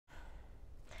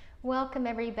Welcome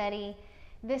everybody.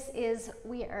 This is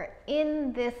We Are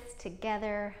In This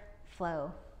Together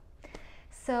flow.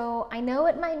 So I know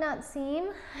it might not seem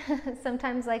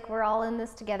sometimes like we're all in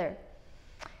this together.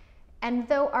 And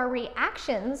though our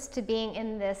reactions to being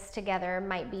in this together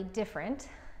might be different,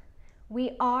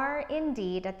 we are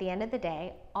indeed, at the end of the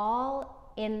day,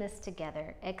 all in this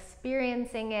together,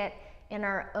 experiencing it in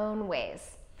our own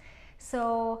ways.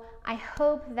 So I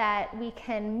hope that we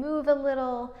can move a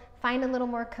little, find a little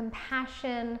more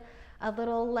compassion, a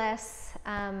little less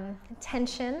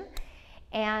tension,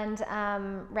 and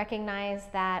recognize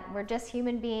that we're just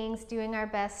human beings doing our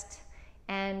best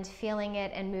and feeling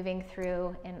it and moving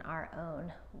through in our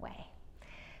own way.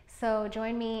 So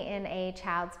join me in a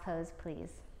child's pose, please.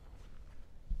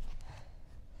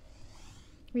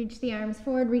 Reach the arms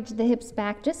forward, reach the hips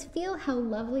back. Just feel how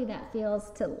lovely that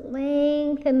feels to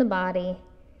lengthen the body.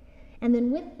 And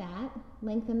then with that,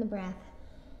 lengthen the breath.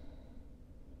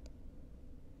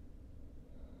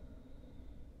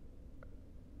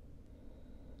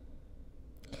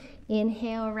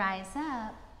 Inhale, rise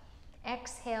up.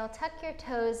 Exhale, tuck your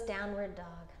toes, downward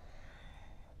dog.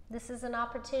 This is an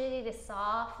opportunity to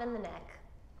soften the neck.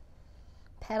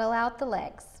 Pedal out the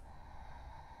legs.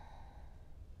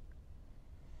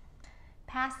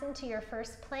 Pass into your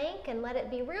first plank and let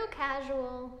it be real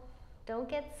casual. Don't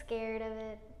get scared of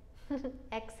it.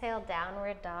 Exhale,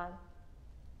 downward dog.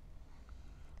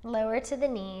 Lower to the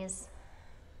knees.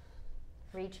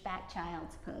 Reach back,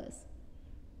 child's pose.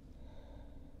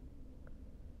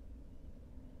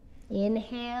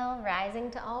 Inhale,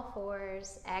 rising to all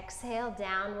fours. Exhale,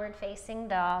 downward facing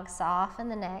dog. Soften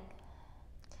the neck.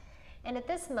 And at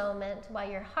this moment,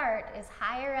 while your heart is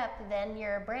higher up than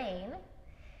your brain,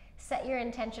 set your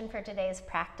intention for today's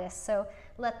practice. So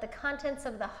let the contents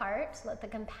of the heart, let the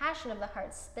compassion of the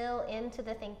heart spill into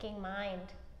the thinking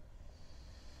mind.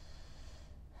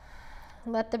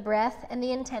 Let the breath and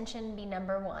the intention be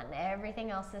number one.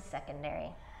 Everything else is secondary.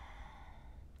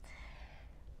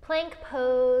 Plank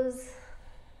pose,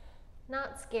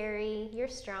 not scary, you're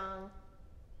strong.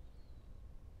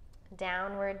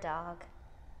 Downward dog.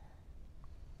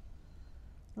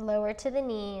 Lower to the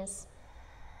knees.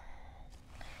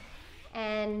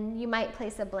 And you might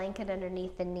place a blanket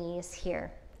underneath the knees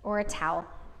here, or a towel.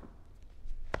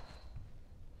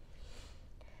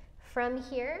 From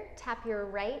here, tap your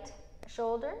right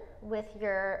shoulder with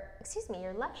your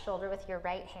left shoulder with your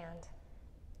right hand.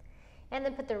 And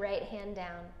then put the right hand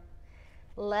down.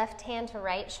 Left hand to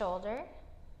right shoulder,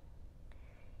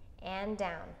 and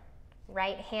down.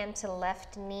 Right hand to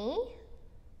left knee.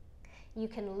 You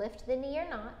can lift the knee or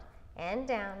not, and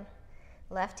down.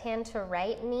 Left hand to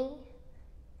right knee.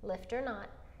 Lift or not,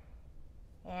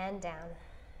 and down.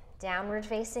 Downward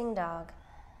facing dog.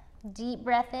 Deep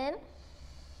breath in,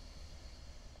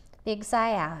 big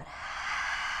sigh out.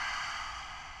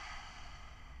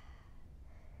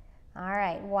 All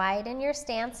right, widen your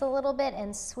stance a little bit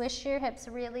and swish your hips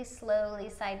really slowly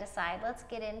side to side. Let's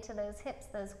get into those hips,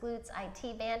 those glutes,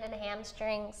 IT band and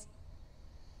hamstrings.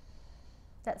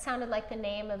 That sounded like the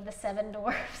name of the 7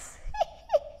 dwarfs.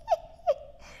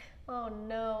 Oh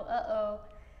no, uh-oh.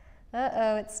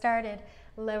 Uh-oh, it started.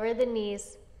 Lower the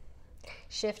knees.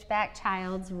 Shift back,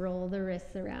 child's. Roll the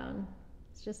wrists around.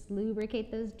 Just lubricate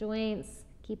those joints.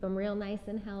 Keep them real nice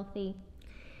and healthy.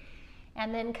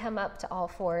 And then come up to all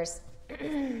fours.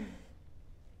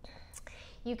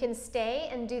 You can stay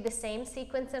and do the same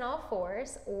sequence in all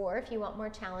fours, or if you want more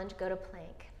challenge, go to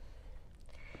plank.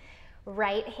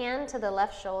 Right hand to the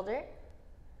left shoulder,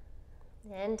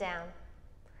 and down.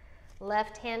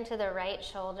 Left hand to the right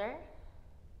shoulder,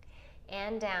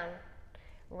 and down.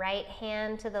 Right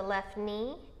hand to the left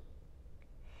knee,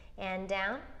 and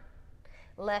down.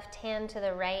 Left hand to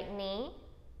the right knee,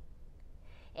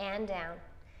 and down.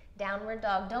 Downward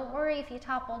dog. Don't worry if you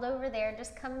toppled over there.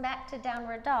 Just come back to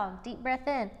downward dog. Deep breath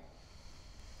in,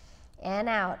 and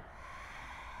out.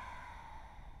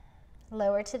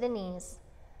 Lower to the knees.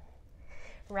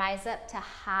 Rise up to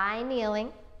high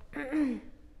kneeling. And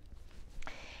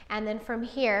then from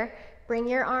here, bring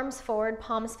your arms forward,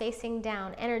 palms facing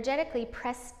down. Energetically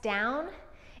press down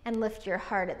and lift your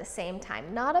heart at the same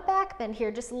time. Not a back bend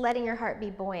here, just letting your heart be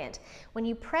buoyant. When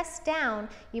you press down,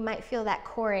 you might feel that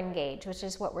core engage, which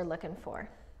is what we're looking for.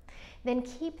 Then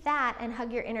keep that and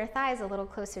hug your inner thighs a little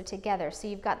closer together. So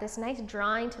you've got this nice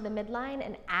drawing to the midline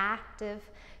and active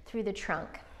through the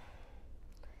trunk.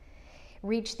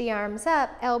 Reach the arms up,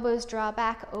 elbows draw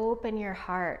back, open your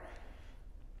heart.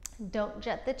 Don't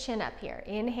jet the chin up here.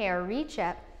 Inhale, reach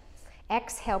up.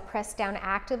 Exhale, press down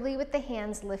actively with the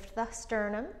hands, lift the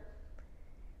sternum.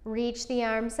 Reach the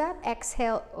arms up.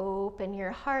 Exhale, open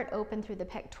your heart, open through the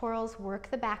pectorals, work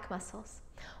the back muscles.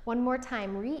 One more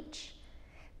time, reach.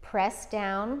 Press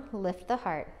down, lift the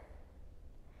heart.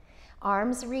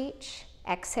 Arms reach.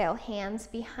 Exhale, hands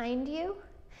behind you.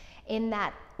 In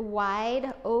that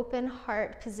wide open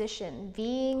heart position,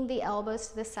 Ving the elbows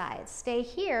to the sides. Stay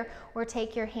here or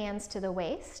take your hands to the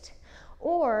waist.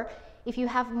 Or if you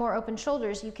have more open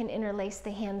shoulders, you can interlace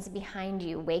the hands behind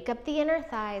you. Wake up the inner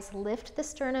thighs, lift the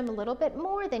sternum a little bit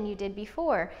more than you did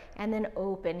before, and then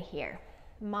open here.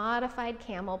 Modified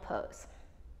camel pose.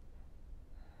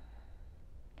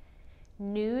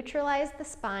 Neutralize the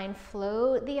spine,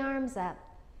 float the arms up.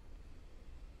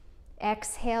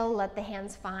 Exhale, let the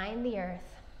hands find the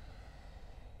earth.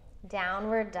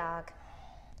 Downward dog.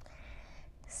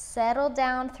 Settle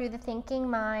down through the thinking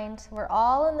mind. We're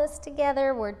all in this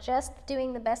together. We're just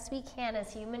doing the best we can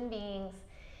as human beings.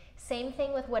 Same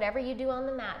thing with whatever you do on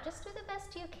the mat. Just do the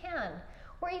best you can.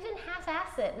 Or even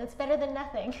half-ass it, and it's better than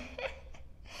nothing.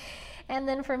 And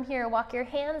then from here, walk your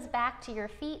hands back to your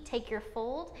feet. Take your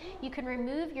fold. You can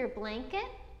remove your blanket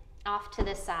off to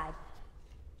the side.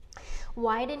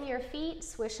 Widen your feet.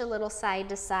 Swish a little side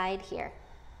to side here.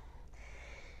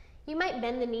 You might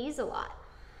bend the knees a lot.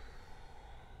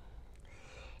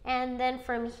 And then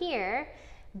from here,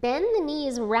 bend the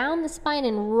knees around the spine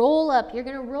and roll up. You're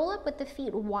going to roll up with the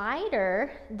feet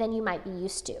wider than you might be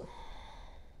used to.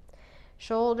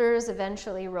 Shoulders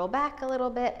eventually roll back a little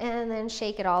bit and then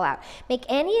shake it all out. Make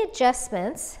any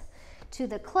adjustments to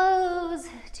the clothes,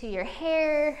 to your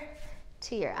hair,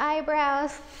 to your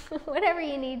eyebrows, whatever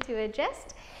you need to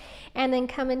adjust. And then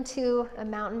come into a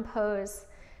mountain pose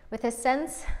with a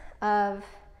sense of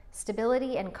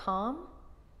stability and calm.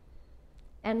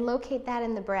 And locate that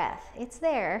in the breath. It's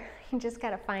there, you just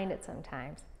gotta find it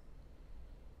sometimes.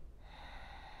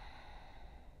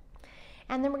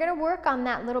 And then we're gonna work on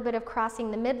that little bit of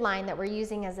crossing the midline that we're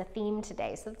using as a theme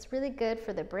today. So it's really good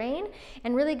for the brain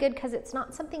and really good because it's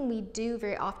not something we do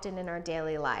very often in our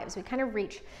daily lives. We kind of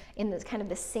reach in this kind of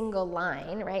the single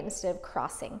line, right, instead of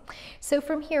crossing. So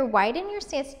from here, widen your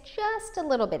stance just a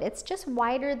little bit. It's just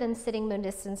wider than sitting bone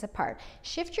distance apart.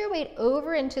 Shift your weight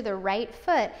over into the right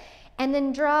foot and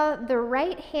then draw the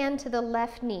right hand to the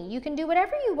left knee. You can do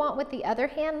whatever you want with the other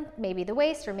hand, maybe the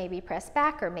waist or maybe press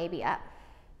back or maybe up.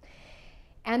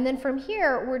 And then from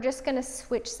here, we're just gonna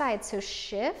switch sides. So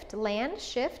shift, land,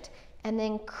 shift, and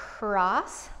then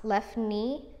cross right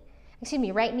knee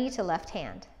to left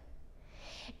hand.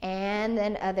 And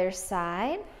then other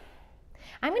side.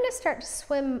 I'm gonna start to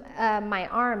swim my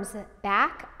arms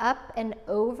back, up, and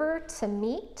over to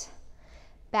meet.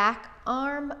 Back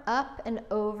arm up and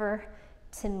over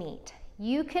to meet.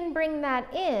 You can bring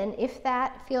that in if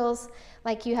that feels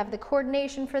like you have the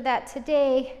coordination for that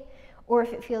today, or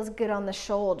if it feels good on the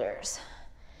shoulders.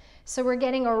 So we're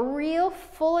getting a real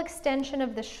full extension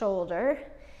of the shoulder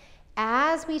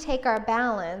as we take our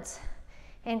balance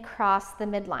and cross the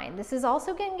midline. This is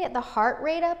also going to get the heart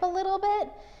rate up a little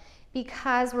bit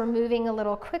because we're moving a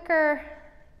little quicker,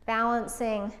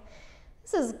 balancing.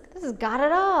 This has got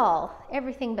it all,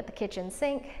 everything but the kitchen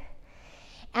sink.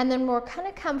 And then we'll kind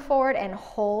of come forward and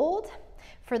hold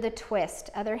for the twist.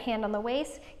 Other hand on the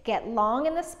waist, get long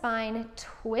in the spine,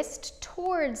 twist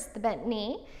towards the bent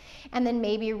knee, and then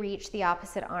maybe reach the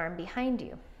opposite arm behind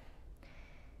you.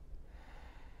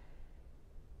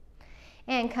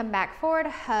 And come back forward,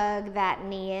 hug that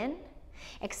knee in.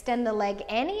 Extend the leg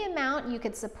any amount, you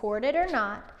could support it or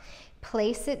not.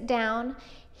 Place it down,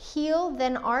 heel,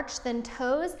 then arch, then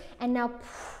toes, and now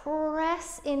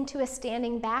press into a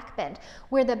standing back bend,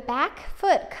 where the back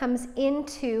foot comes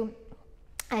into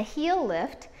a heel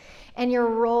lift, and you're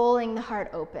rolling the heart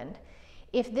open.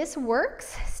 If this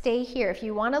works, stay here. If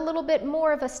you want a little bit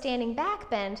more of a standing back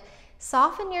bend,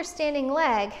 soften your standing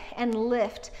leg and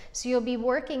lift. So you'll be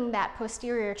working that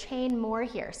posterior chain more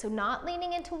here. So not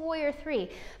leaning into warrior three,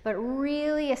 but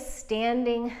really a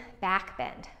standing back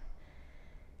bend.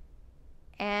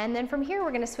 And then from here,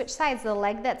 we're gonna switch sides. The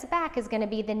leg that's back is gonna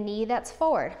be the knee that's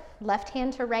forward. Left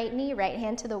hand to right knee, right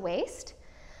hand to the waist.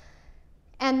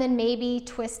 And then maybe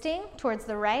twisting towards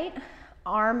the right,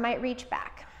 arm might reach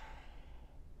back.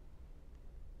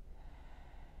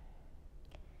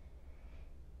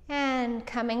 And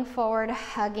coming forward,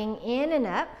 hugging in and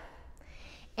up.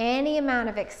 Any amount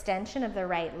of extension of the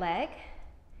right leg.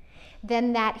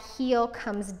 Then that heel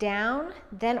comes down,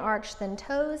 then arch, then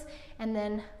toes, and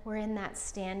then we're in that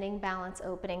standing balance,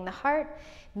 opening the heart,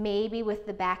 maybe with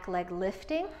the back leg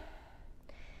lifting.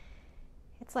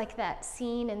 It's like that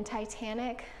scene in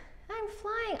Titanic. I'm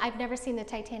flying. I've never seen the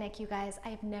Titanic, you guys.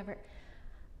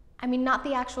 I I mean, not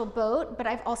the actual boat, but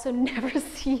I've also never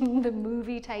seen the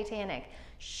movie Titanic.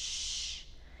 Shh.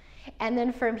 And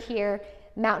then from here,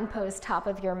 mountain pose, top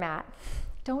of your mat.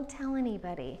 Don't tell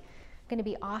anybody. I'm gonna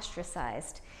be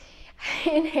ostracized.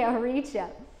 Inhale, reach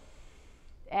up.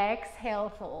 Exhale,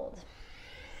 fold.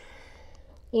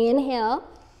 Inhale,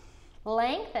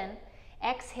 lengthen.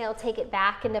 Exhale, take it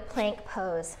back into plank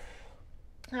pose.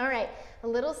 All right, a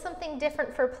little something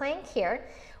different for plank here.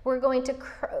 We're going to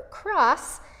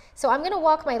cross. So I'm going to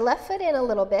walk my left foot in a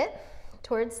little bit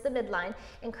towards the midline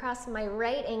and cross my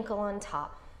right ankle on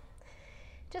top.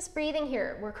 Just breathing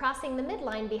here. We're crossing the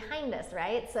midline behind us,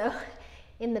 right? So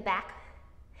in the back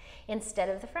instead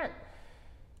of the front.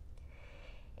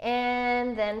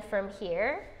 And then from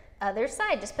here, other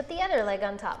side, just put the other leg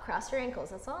on top. Cross your ankles.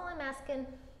 That's all I'm asking.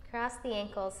 Cross the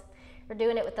ankles. We're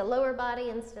doing it with the lower body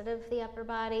instead of the upper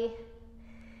body.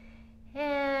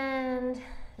 And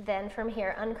then from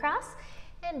here, uncross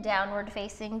and downward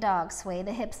facing dog. Sway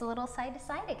the hips a little side to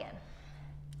side again.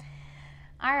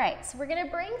 All right, so we're gonna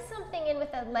bring something in with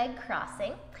a leg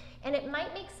crossing, and it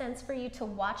might make sense for you to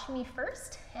watch me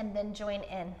first and then join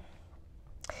in.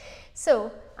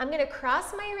 So I'm gonna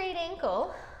cross my right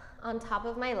ankle on top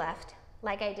of my left,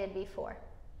 like I did before.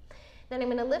 Then I'm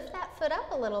gonna lift that foot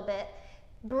up a little bit,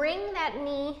 bring that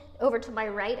knee over to my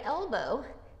right elbow,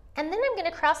 and then I'm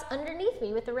gonna cross underneath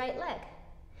me with the right leg.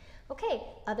 Okay,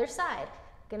 other side.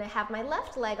 Gonna have my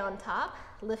left leg on top,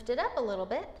 lift it up a little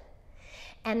bit,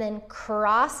 and then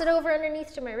cross it over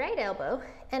underneath to my right elbow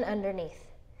and underneath.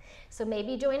 So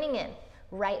maybe joining in.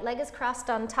 Right leg is crossed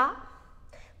on top,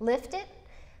 lift it,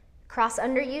 cross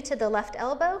under you to the left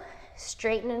elbow,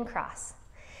 straighten and cross.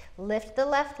 Lift the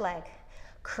left leg,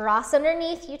 cross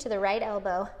underneath you to the right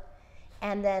elbow,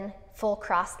 and then full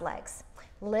crossed legs.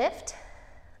 Lift,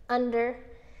 under,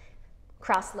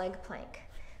 cross leg plank.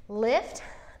 Lift,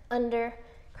 under,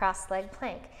 cross leg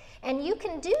plank. And you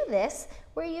can do this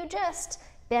where you just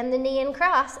bend the knee and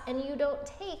cross, and you don't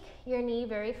take your knee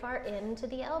very far into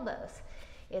the elbows.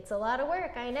 It's a lot of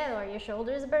work, I know. Are your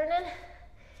shoulders burning?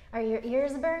 Are your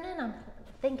ears burning? I'm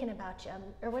thinking about you.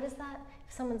 Or what is that?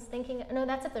 If someone's thinking, no,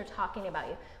 that's if they're talking about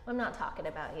you. I'm not talking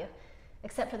about you,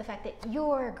 except for the fact that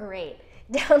you're great.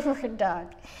 Downward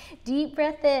dog. Deep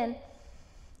breath in.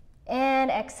 And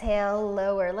exhale,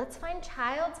 lower. Let's find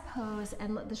child's pose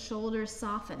and let the shoulders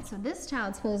soften. So this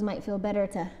child's pose might feel better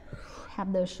to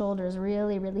have those shoulders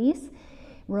really release,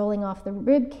 rolling off the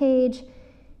rib cage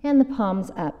and the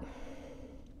palms up.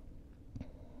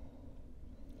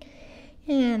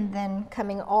 And then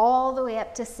coming all the way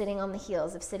up to sitting on the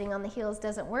heels. If sitting on the heels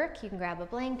doesn't work, you can grab a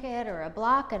blanket or a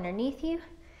block underneath you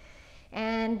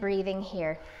and breathing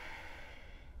here.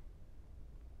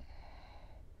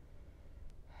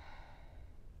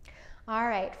 All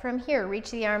right, from here,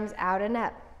 reach the arms out and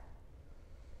up.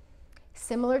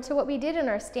 Similar to what we did in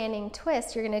our standing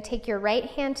twist, you're going to take your right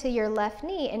hand to your left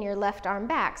knee and your left arm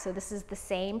back. So this is the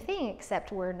same thing,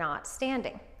 except we're not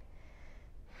standing.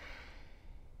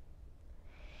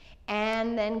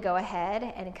 And then go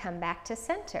ahead and come back to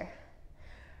center.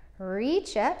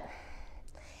 Reach up.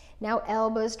 Now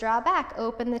elbows draw back,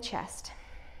 open the chest.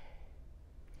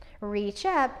 Reach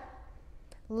up,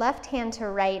 left hand to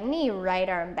right knee, right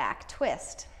arm back,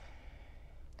 twist.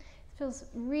 Feels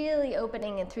really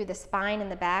opening in through the spine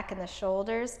and the back and the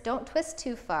shoulders. Don't twist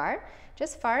too far,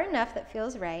 just far enough that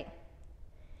feels right.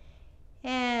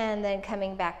 And then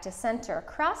coming back to center.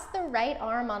 Cross the right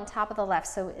arm on top of the left.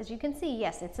 So as you can see,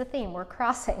 yes, it's a theme. We're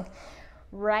crossing.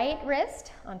 Right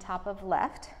wrist on top of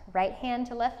left. Right hand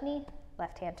to left knee,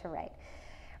 left hand to right.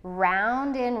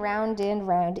 Round in, round in,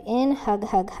 round in. Hug,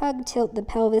 hug, hug. Tilt the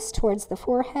pelvis towards the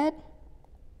forehead.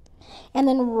 And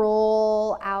then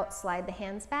roll out, slide the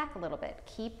hands back a little bit.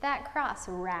 Keep that cross.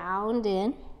 Round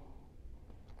in.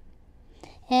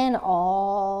 And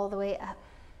all the way up.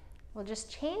 We'll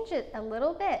just change it a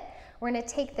little bit. We're going to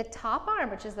take the top arm,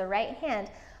 which is the right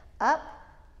hand, up,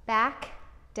 back,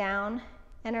 down,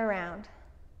 and around.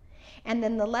 And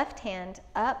then the left hand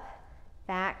up,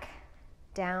 back,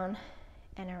 down,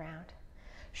 and around.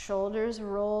 Shoulders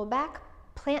roll back.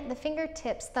 Plant the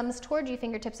fingertips, thumbs towards you,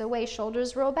 fingertips away,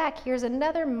 shoulders roll back. Here's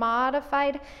another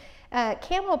modified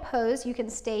camel pose. You can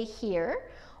stay here,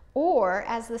 or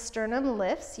as the sternum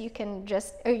lifts, you can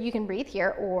breathe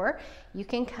here, or you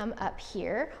can come up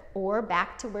here, or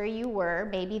back to where you were,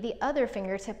 maybe the other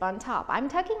fingertip on top. I'm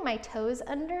tucking my toes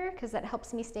under because that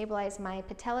helps me stabilize my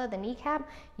patella, the kneecap.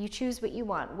 You choose what you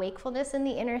want. Wakefulness in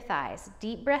the inner thighs.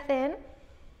 Deep breath in,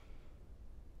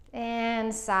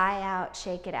 and sigh out,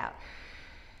 shake it out.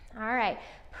 All right,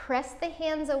 Press the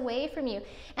hands away from you.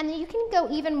 And then you can go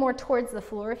even more towards the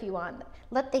floor if you want.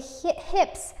 Let the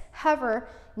hips hover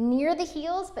near the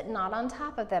heels, but not on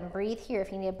top of them. Breathe here.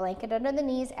 If you need a blanket under the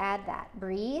knees, add that.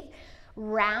 Breathe.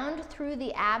 Round through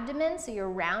the abdomen, so you're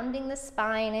rounding the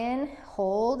spine in,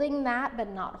 holding that, but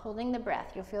not holding the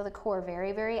breath. You'll feel the core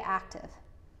very, very active.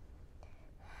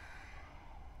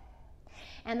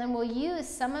 And then we'll use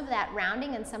some of that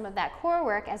rounding and some of that core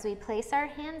work as we place our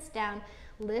hands down,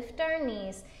 lift our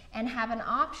knees, and have an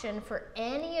option for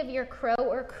any of your crow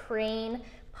or crane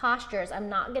postures. I'm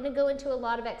not going to go into a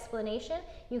lot of explanation.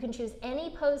 You can choose any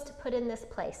pose to put in this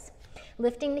place.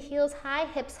 Lifting the heels high,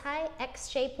 hips high, X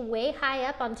shape way high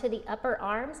up onto the upper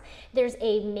arms. There's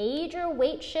a major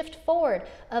weight shift forward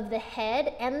of the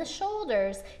head and the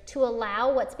shoulders to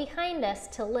allow what's behind us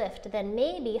to lift. Then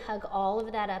maybe hug all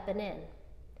of that up and in.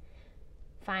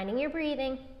 Finding your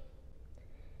breathing.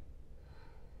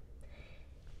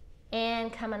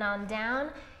 And coming on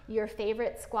down, your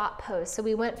favorite squat pose. So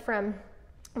we went from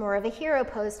more of a hero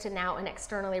pose to now an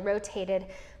externally rotated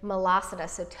malasana.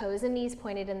 So toes and knees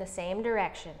pointed in the same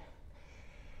direction.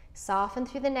 Soften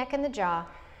through the neck and the jaw.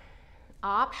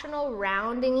 Optional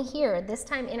rounding here, this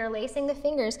time interlacing the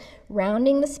fingers,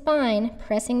 rounding the spine,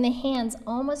 pressing the hands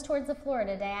almost towards the floor at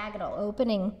a diagonal,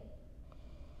 opening.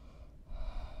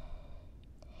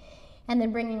 And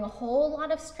then bringing a whole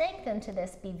lot of strength into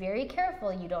this. Be very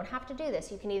careful, you don't have to do this.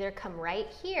 You can either come right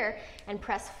here and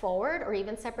press forward or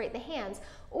even separate the hands.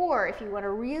 Or if you want to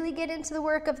really get into the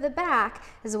work of the back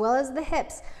as well as the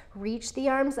hips, reach the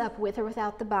arms up with or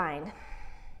without the bind.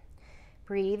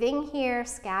 Breathing here,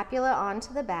 scapula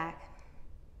onto the back.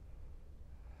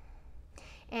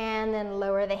 And then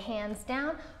lower the hands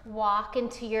down, walk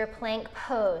into your plank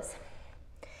pose.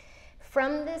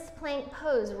 From this plank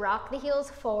pose, rock the heels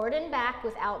forward and back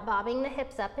without bobbing the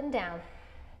hips up and down.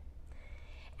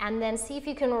 And then see if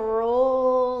you can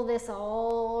roll this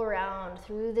all around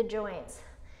through the joints,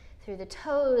 through the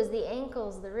toes, the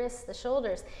ankles, the wrists, the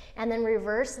shoulders, and then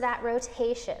reverse that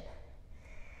rotation.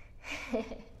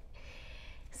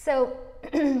 So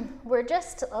we're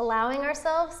just allowing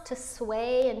ourselves to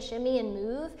sway and shimmy and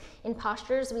move in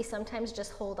postures we sometimes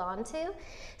just hold on to.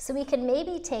 So we can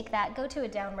maybe take that, go to a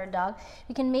downward dog,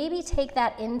 we can maybe take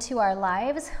that into our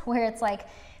lives where it's like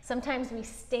sometimes we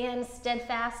stand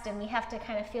steadfast and we have to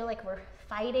kind of feel like we're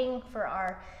fighting for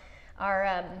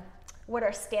what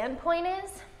our standpoint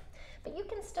is. But you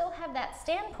can still have that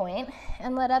standpoint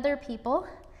and let other people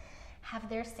have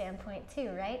their standpoint too,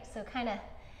 right? So kind of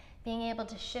being able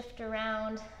to shift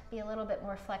around, be a little bit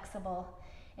more flexible,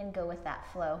 and go with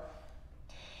that flow.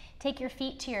 Take your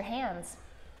feet to your hands.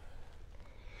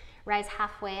 Rise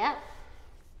halfway up.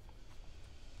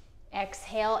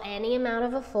 Exhale any amount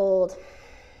of a fold.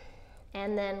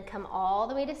 And then come all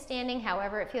the way to standing,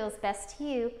 however it feels best to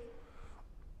you.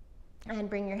 And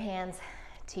bring your hands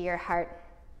to your heart.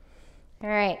 All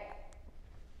right.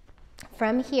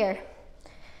 From here,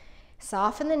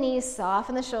 soften the knees,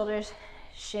 soften the shoulders.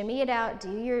 Shimmy it out,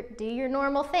 do your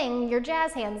normal thing, your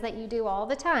jazz hands that you do all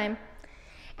the time.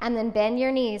 And then bend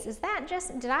your knees. Did I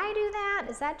do that?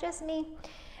 Is that just me?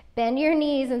 Bend your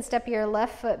knees and step your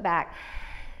left foot back.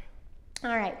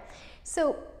 All right,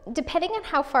 so depending on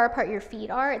how far apart your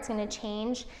feet are, it's gonna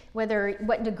change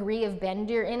what degree of bend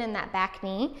you're in that back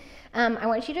knee. I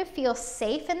want you to feel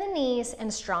safe in the knees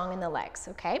and strong in the legs,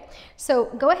 okay? So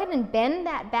go ahead and bend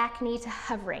that back knee to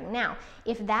hovering. Now,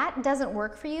 if that doesn't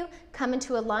work for you, come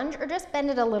into a lunge or just bend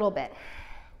it a little bit.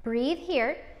 Breathe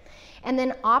here, and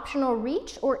then optional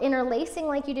reach or interlacing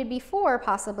like you did before,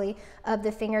 possibly, of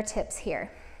the fingertips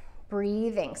here.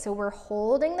 Breathing, so we're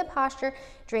holding the posture,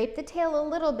 drape the tail a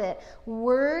little bit,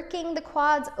 working the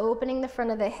quads, opening the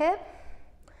front of the hip.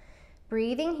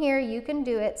 Breathing here, you can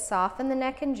do it, soften the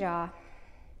neck and jaw.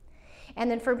 And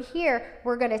then from here,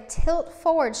 we're gonna tilt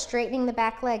forward, straightening the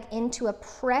back leg into a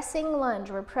pressing lunge.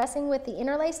 We're pressing with the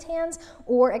interlaced hands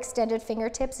or extended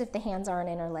fingertips if the hands aren't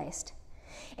interlaced.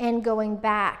 And going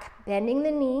back, bending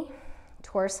the knee,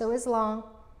 torso is long,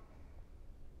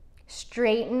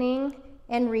 straightening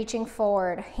and reaching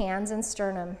forward, hands and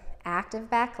sternum, active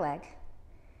back leg.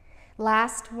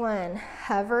 Last one,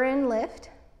 hover and lift.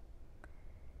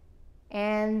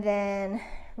 And then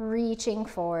reaching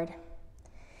forward.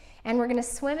 And we're gonna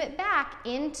swim it back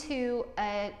into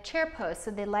a chair pose.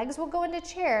 So the legs will go into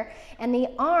chair and the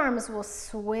arms will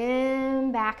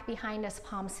swim back behind us,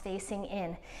 palms facing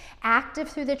in. Active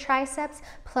through the triceps,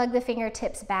 plug the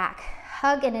fingertips back.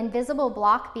 Hug an invisible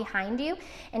block behind you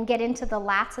and get into the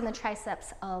lats and the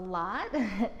triceps a lot.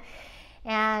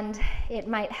 And it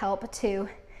might help to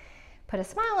put a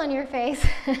smile on your face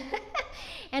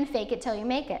and fake it till you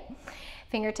make it.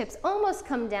 Fingertips almost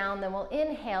come down, then we'll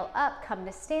inhale up, come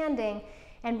to standing,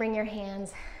 and bring your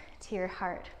hands to your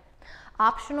heart.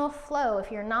 Optional flow,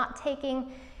 if you're not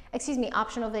taking,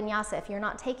 optional vinyasa, if you're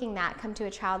not taking that, come to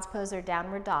a child's pose or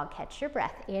downward dog. Catch your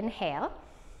breath. Inhale.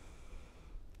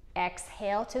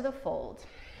 Exhale to the fold.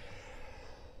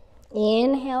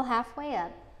 Inhale halfway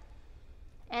up.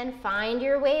 And find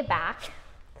your way back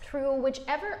through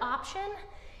whichever option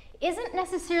isn't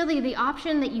necessarily the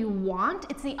option that you want,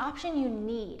 it's the option you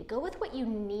need. Go with what you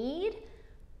need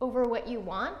over what you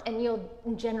want, and you'll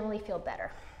generally feel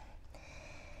better.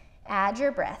 Add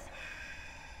your breath.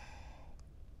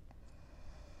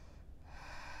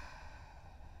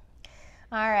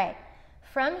 All right,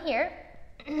 from here,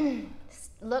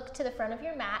 look to the front of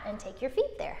your mat and take your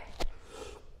feet there.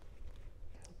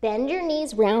 Bend your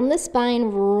knees, round the spine,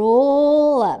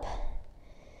 roll up.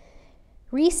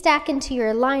 Restack into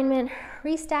your alignment,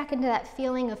 restack into that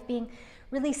feeling of being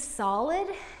really solid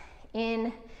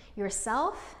in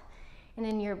yourself and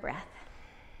in your breath.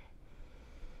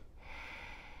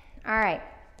 All right,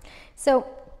 so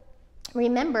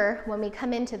remember when we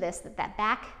come into this that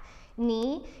back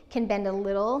knee can bend a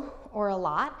little or a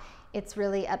lot. It's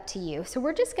really up to you. So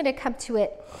we're just gonna come to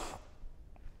it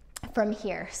from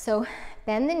here. So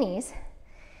bend the knees.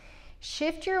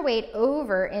 Shift your weight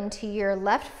over into your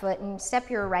left foot and step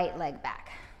your right leg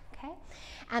back, okay?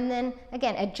 And then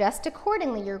again, adjust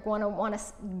accordingly. You're going to want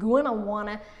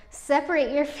to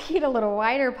separate your feet a little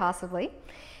wider possibly.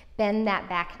 Bend that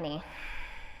back knee.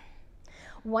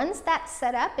 Once that's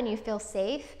set up and you feel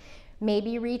safe,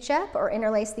 maybe reach up or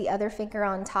interlace the other finger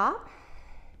on top.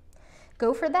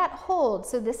 Go for that hold.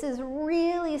 So this is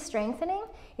really strengthening.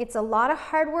 It's a lot of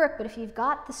hard work, but if you've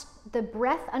got the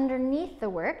breath underneath the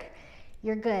work,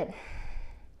 you're good.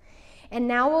 And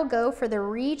now we'll go for the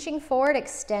reaching forward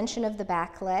extension of the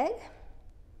back leg.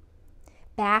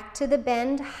 Back to the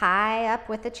bend, high up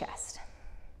with the chest.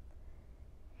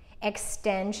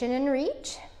 Extension and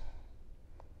reach.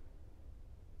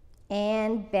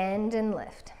 And bend and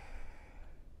lift.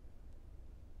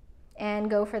 And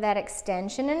go for that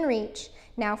extension and reach.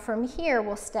 Now from here,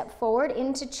 we'll step forward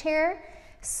into chair,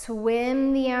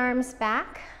 swim the arms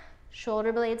back,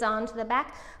 shoulder blades onto the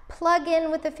back, plug in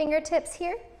with the fingertips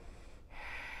here,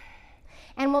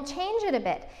 and we'll change it a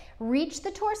bit. Reach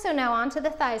the torso now onto the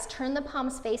thighs, turn the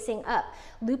palms facing up,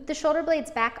 loop the shoulder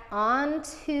blades back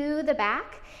onto the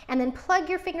back, and then plug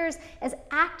your fingers as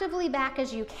actively back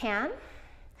as you can.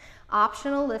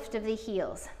 Optional lift of the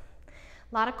heels.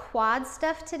 A lot of quad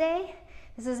stuff today.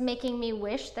 This is making me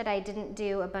wish that I didn't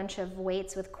do a bunch of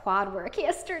weights with quad work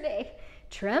yesterday.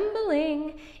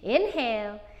 Trembling.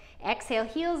 Inhale. Exhale,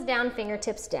 heels down,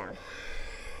 fingertips down.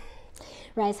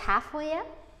 Rise halfway up.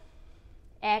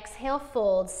 Exhale,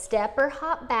 fold, step or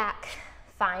hop back.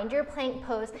 Find your plank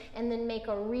pose and then make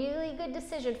a really good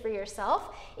decision for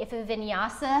yourself if a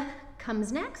vinyasa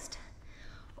comes next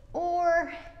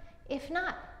or if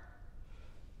not.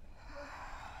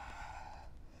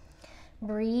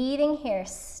 Breathing here,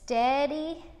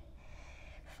 steady.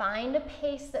 Find a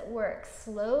pace that works.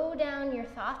 Slow down your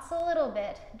thoughts a little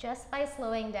bit just by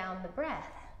slowing down the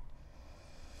breath.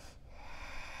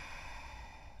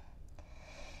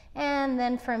 And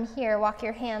then from here, walk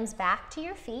your hands back to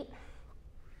your feet.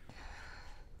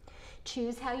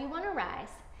 Choose how you want to rise.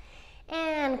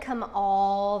 And come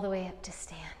all the way up to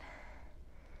stand.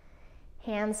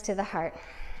 Hands to the heart.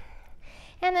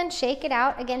 And then shake it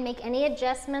out. Again, make any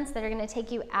adjustments that are going to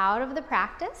take you out of the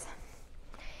practice.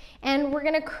 And we're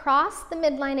going to cross the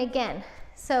midline again.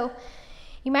 So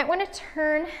you might want to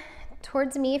turn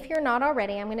towards me if you're not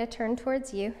already. I'm going to turn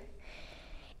towards you.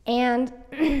 And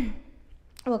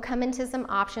we'll come into some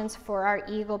options for our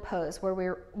eagle pose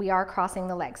where we are crossing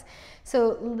the legs.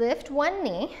 So lift one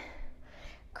knee,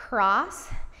 cross,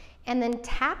 and then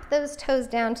tap those toes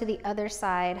down to the other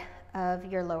side of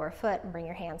your lower foot and bring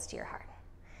your hands to your heart.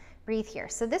 Breathe here.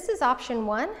 So this is option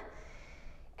one.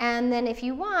 And then if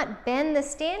you want, bend the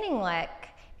standing leg,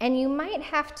 and you might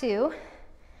have to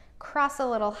cross a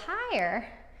little higher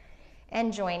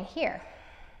and join here.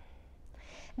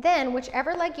 Then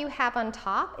whichever leg you have on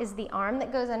top is the arm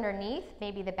that goes underneath.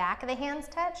 Maybe the back of the hands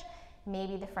touch,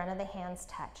 maybe the front of the hands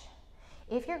touch.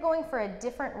 If you're going for a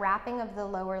different wrapping of the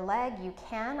lower leg, you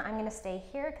can. I'm going to stay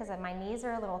here because my knees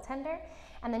are a little tender.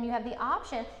 And then you have the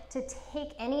option to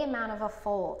take any amount of a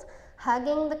fold,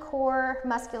 hugging the core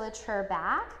musculature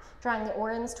back, drawing the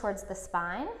organs towards the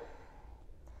spine.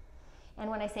 And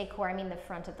when I say core, I mean the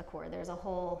front of the core. There's a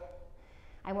whole,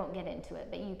 I won't get into it,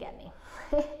 but you get me.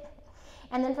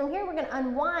 And then from here, we're going to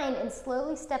unwind and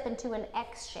slowly step into an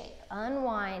X shape.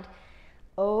 Unwind,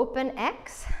 open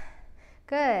X,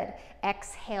 Good.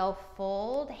 Exhale,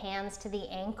 fold, hands to the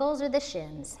ankles or the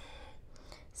shins.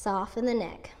 Soften the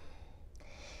neck.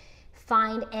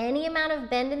 Find any amount of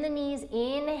bend in the knees.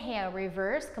 Inhale,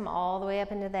 reverse, come all the way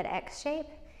up into that X shape.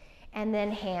 And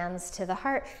then hands to the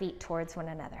heart, feet towards one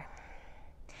another.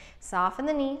 Soften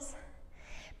the knees.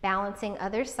 Balancing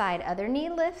other side, other knee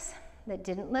lifts that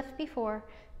didn't lift before.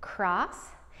 Cross,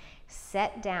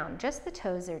 set down, just the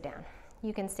toes are down.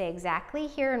 You can stay exactly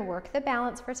here and work the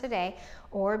balance for today,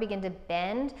 or begin to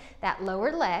bend that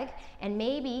lower leg, and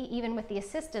maybe even with the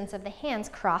assistance of the hands,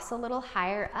 cross a little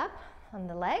higher up on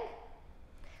the leg.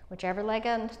 Whichever leg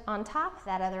on top,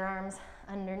 that other arm's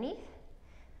underneath.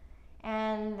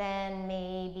 And then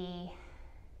maybe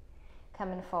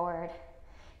coming forward.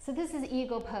 So this is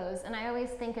eagle pose, and I always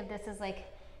think of this as like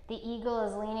the eagle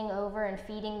is leaning over and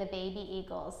feeding the baby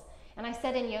eagles. And I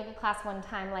said in yoga class one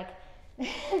time, like,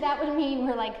 that would mean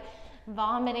we're like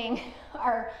vomiting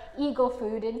our eagle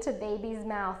food into baby's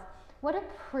mouth. What a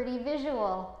pretty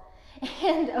visual.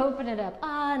 And open it up.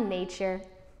 Ah, nature.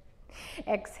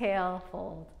 Exhale,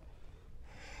 fold.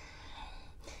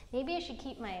 Maybe I should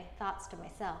keep my thoughts to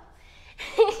myself.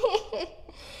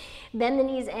 Bend the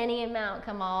knees any amount,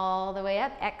 come all the way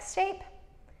up, X shape,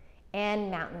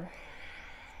 and mountain.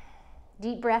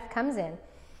 Deep breath comes in.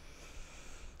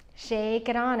 Shake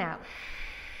it on out.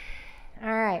 All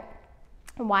right,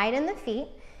 widen the feet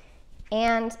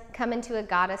and come into a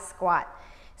goddess squat.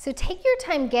 So take your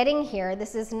time getting here.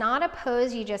 This is not a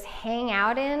pose you just hang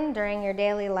out in during your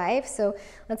daily life, so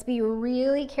let's be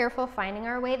really careful finding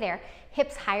our way there.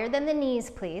 Hips higher than the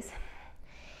knees, please.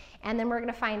 And then we're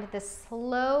gonna find the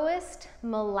slowest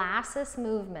molasses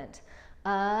movement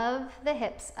of the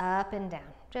hips up and down.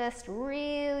 Just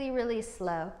really, really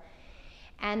slow.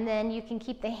 And then you can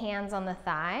keep the hands on the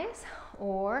thighs,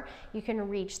 or you can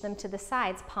reach them to the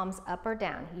sides, palms up or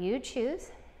down. You choose.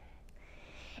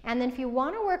 And then if you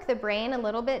want to work the brain a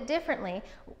little bit differently,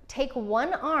 take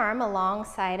one arm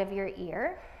alongside of your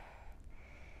ear,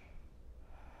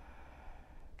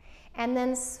 and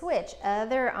then switch,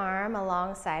 other arm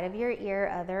alongside of your ear,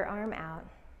 other arm out.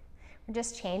 We're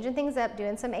just changing things up,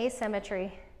 doing some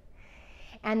asymmetry.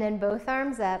 And then both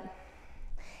arms up,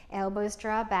 elbows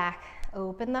draw back,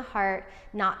 open the heart,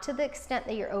 not to the extent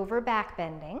that you're over back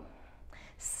bending,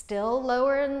 still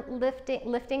lower and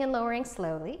lifting and lowering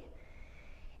slowly.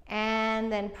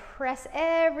 And then press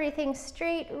everything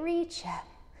straight, reach up,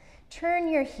 turn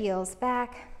your heels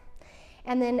back,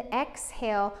 and then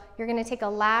exhale, you're gonna take a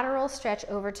lateral stretch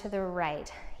over to the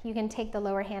right. You can take the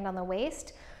lower hand on the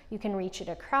waist, you can reach it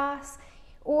across,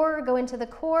 or go into the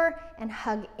core and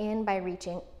hug in by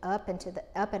reaching up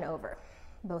and over,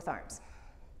 both arms.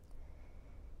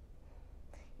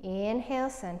 Inhale,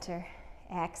 center,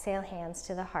 exhale, hands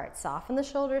to the heart. Soften the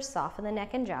shoulders, soften the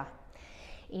neck and jaw.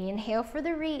 Inhale for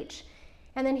the reach,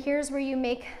 and then here's where you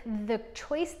make the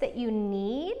choice that you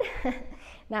need,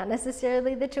 not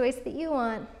necessarily the choice that you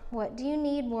want. What do you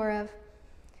need more of?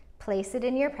 Place it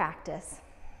in your practice.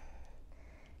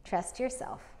 Trust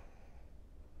yourself.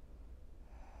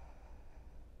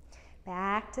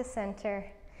 Back to center,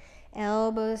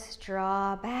 elbows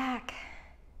draw back.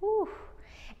 Woo.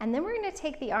 And then we're going to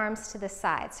take the arms to the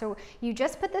side. So you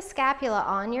just put the scapula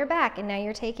on your back, and now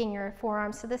you're taking your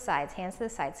forearms to the sides, hands to the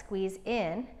side, squeeze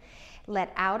in,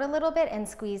 let out a little bit and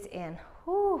squeeze in.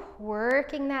 Whew,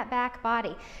 working that back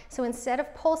body. So instead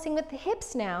of pulsing with the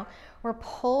hips now, we're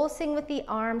pulsing with the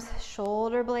arms,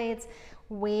 shoulder blades,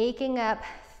 waking up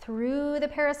through the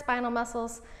paraspinal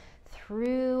muscles,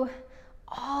 through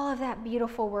all of that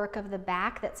beautiful work of the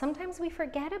back that sometimes we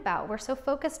forget about. We're so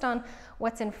focused on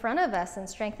what's in front of us and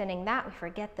strengthening that, we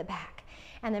forget the back.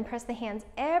 And then press the hands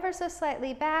ever so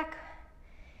slightly back,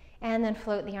 and then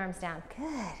float the arms down.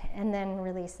 Good. And then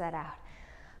release that out.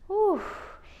 Whew.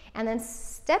 And then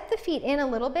step the feet in a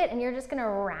little bit, and you're just gonna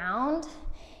round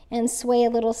and sway a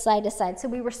little side to side. So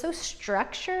we were so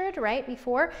structured, right,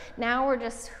 before. Now we're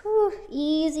just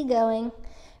easy going,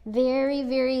 very,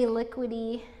 very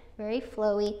liquidy, very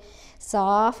flowy.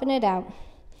 Soften it out.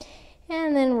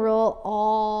 And then roll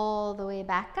all the way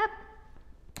back up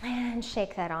and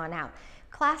shake that on out.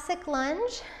 Classic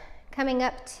lunge, coming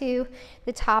up to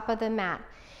the top of the mat.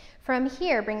 From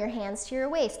here, bring your hands to your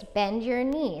waist, bend your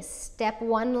knees, step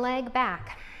one leg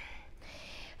back.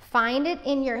 Find it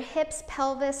in your hips,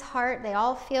 pelvis, heart. They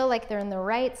all feel like they're in the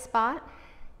right spot.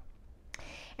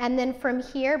 And then from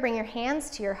here, bring your hands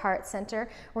to your heart center.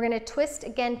 We're gonna twist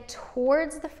again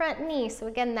towards the front knee. So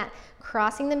again, that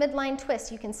crossing the midline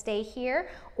twist. You can stay here,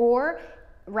 or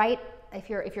right, if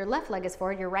your left leg is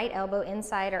forward, your right elbow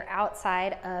inside or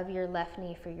outside of your left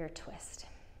knee for your twist.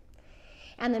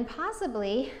 And then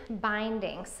possibly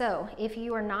binding. So if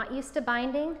you are not used to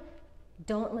binding,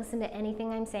 don't listen to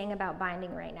anything I'm saying about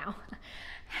binding right now.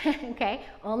 Okay,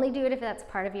 only do it if that's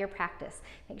part of your practice.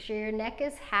 Make sure your neck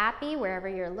is happy wherever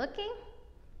you're looking.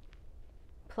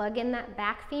 Plug in that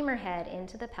back femur head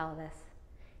into the pelvis.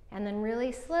 And then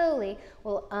really slowly,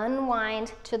 we'll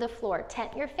unwind to the floor.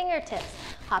 Tent your fingertips,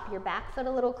 hop your back foot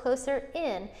a little closer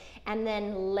in, and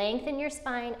then lengthen your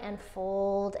spine and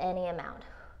fold any amount.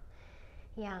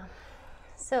 Yeah,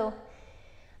 so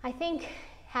I think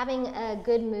having a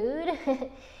good mood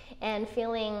and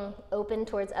feeling open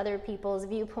towards other people's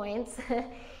viewpoints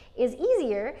is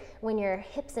easier when your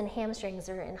hips and hamstrings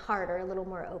and heart are a little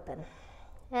more open.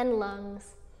 And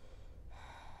lungs.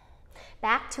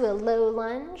 Back to a low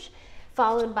lunge,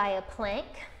 followed by a plank,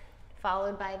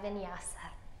 followed by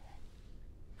vinyasa.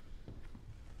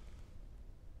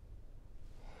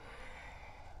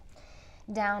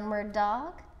 Downward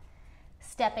dog,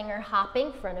 stepping or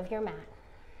hopping front of your mat.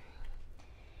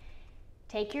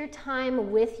 Take your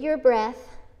time with your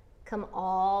breath. Come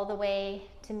all the way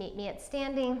to meet me at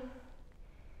standing.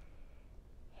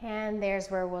 And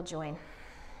there's where we'll join.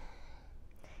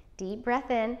 Deep breath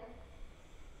in.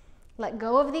 Let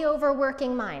go of the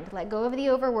overworking mind. Let go of the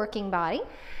overworking body.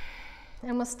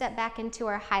 And we'll step back into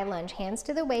our high lunge. Hands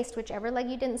to the waist, whichever leg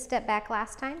you didn't step back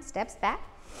last time, steps back.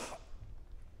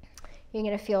 You're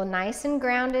going to feel nice and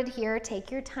grounded here.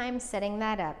 Take your time setting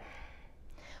that up.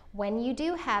 When you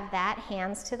do have that,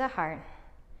 hands to the heart.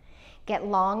 Get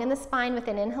long in the spine with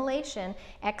an inhalation.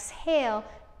 Exhale,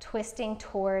 twisting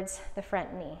towards the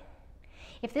front knee.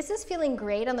 If this is feeling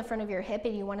great on the front of your hip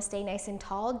and you want to stay nice and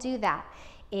tall, do that.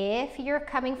 If you're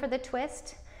coming for the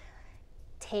twist,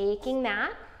 taking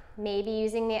that, maybe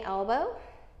using the elbow,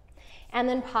 and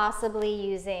then possibly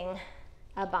using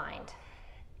a bind.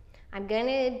 I'm going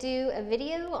to do a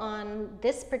video on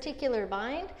this particular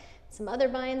bind, some other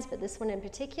binds, but this one in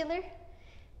particular.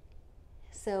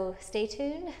 So stay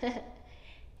tuned.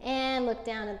 And look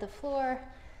down at the floor,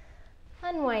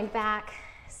 unwind back,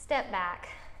 step back,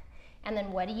 and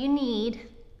then what do you need?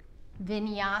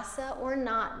 Vinyasa or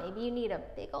not. Maybe you need a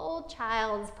big old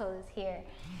child's pose here.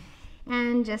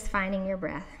 And just finding your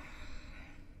breath.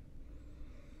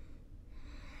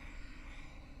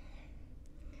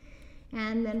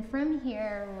 And then from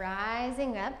here,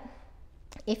 rising up.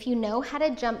 If you know how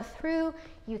to jump through,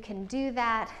 you can do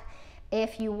that.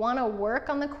 If you want to work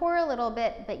on the core a little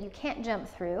bit, but you can't jump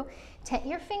through, tent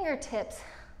your fingertips,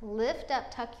 lift up,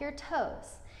 tuck your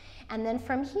toes. And then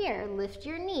from here, lift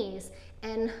your knees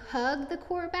and hug the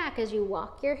core back as you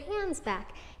walk your hands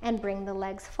back and bring the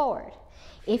legs forward.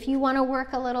 If you want to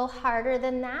work a little harder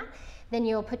than that, then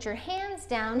you'll put your hands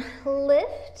down,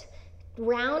 lift,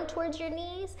 round towards your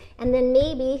knees, and then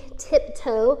maybe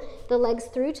tiptoe the legs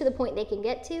through to the point they can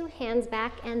get to, hands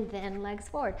back, and then legs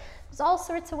forward. There's all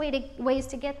sorts of ways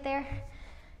to get there.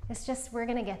 It's just, we're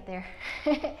gonna get there.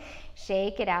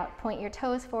 Shake it out. Point your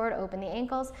toes forward, open the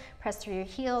ankles, press through your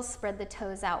heels, spread the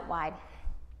toes out wide.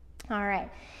 All right,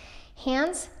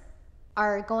 hands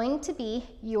are going to be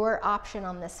your option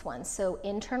on this one. So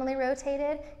internally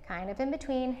rotated, kind of in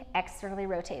between, externally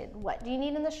rotated. What do you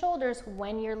need in the shoulders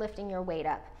when you're lifting your weight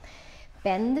up?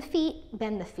 Bend the feet,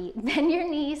 bend your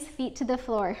knees, feet to the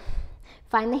floor.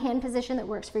 Find the hand position that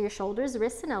works for your shoulders,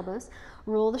 wrists, and elbows.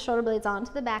 Roll the shoulder blades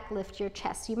onto the back, lift your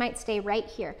chest. You might stay right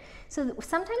here. So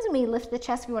sometimes when we lift the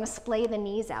chest, we want to splay the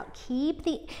knees out. Keep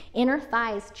the inner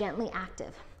thighs gently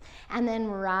active. And then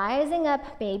rising up,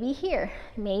 maybe here,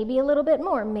 maybe a little bit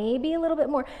more, maybe a little bit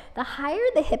more. The higher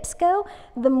the hips go,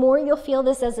 the more you'll feel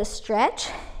this as a stretch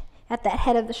at that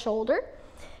head of the shoulder.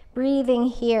 Breathing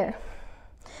here.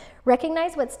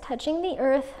 Recognize what's touching the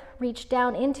earth, reach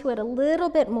down into it a little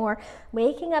bit more,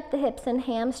 waking up the hips and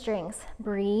hamstrings,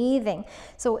 breathing.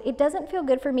 So it doesn't feel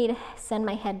good for me to send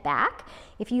my head back.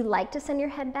 If you like to send your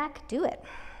head back, do it.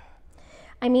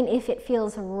 I mean, if it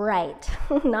feels right,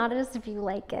 not as if you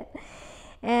like it.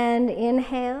 And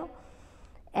inhale,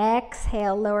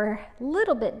 exhale, lower a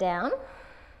little bit down.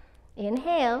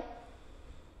 Inhale,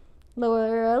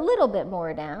 lower a little bit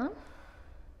more down.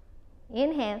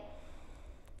 Inhale,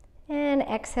 and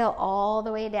exhale all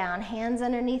the way down. Hands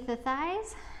underneath the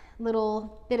thighs,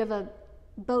 little bit of a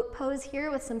boat pose here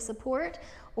with some support,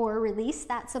 or release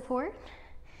that support.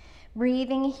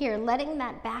 Breathing here, letting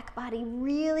that back body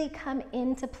really come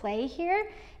into play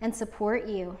here and support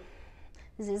you.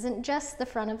 This isn't just the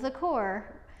front of the core.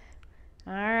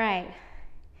 All right.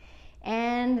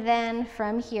 And then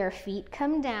from here, feet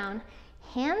come down,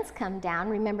 Hands come down.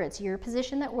 Remember, it's your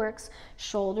position that works.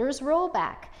 Shoulders roll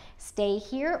back. Stay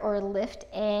here or lift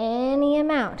any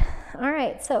amount. All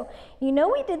right, so you know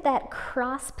we did that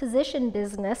cross position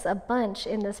business a bunch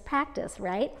in this practice,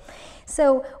 right?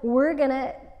 So we're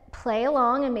gonna play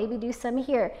along and maybe do some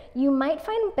here. You might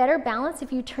find better balance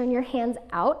if you turn your hands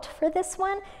out for this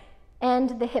one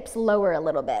and the hips lower a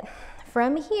little bit.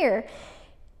 From here,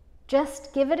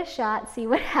 just give it a shot, see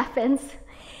what happens.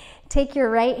 Take your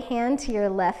right hand to your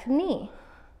left knee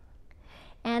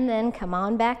and then come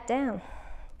on back down.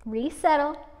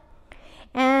 Resettle,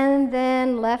 and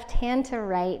then left hand to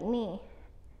right knee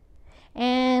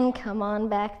and come on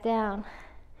back down.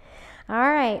 All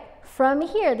right, from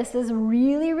here, this is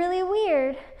really, really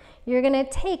weird. You're gonna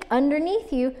take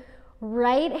underneath you,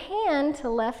 right hand to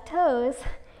left toes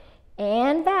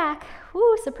and back.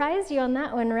 Woo, surprised you on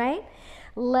that one, right?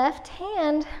 Left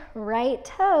hand, right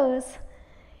toes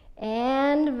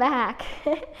and back.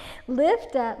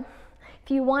 Lift up. If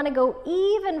you want to go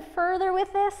even further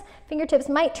with this, fingertips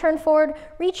might turn forward,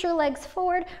 reach your legs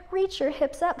forward, reach your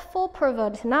hips up, full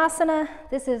Purvottanasana.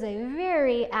 This is a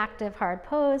very active, hard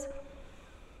pose.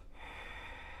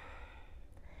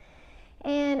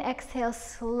 And exhale,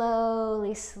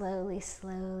 slowly, slowly,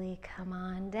 slowly, come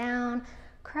on down.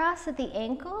 Cross at the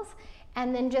ankles,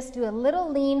 and then just do a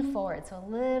little lean forward, so a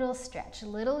little stretch, a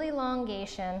little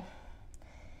elongation,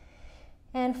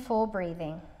 and full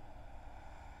breathing.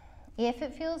 If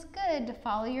it feels good to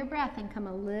follow your breath and come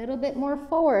a little bit more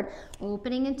forward,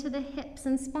 opening into the hips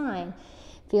and spine,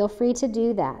 feel free to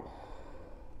do that.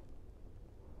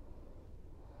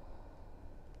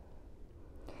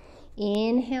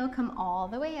 Inhale, come all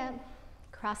the way up.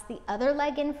 Cross the other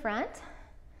leg in front.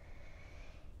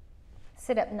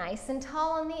 Sit up nice and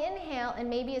tall on the inhale, and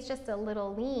maybe it's just a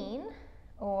little lean,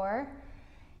 or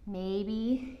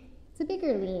maybe it's a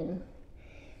bigger lean.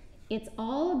 It's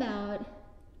all about,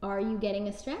 are you getting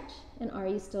a stretch and are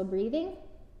you still breathing?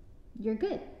 You're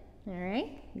good, all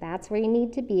right? That's where you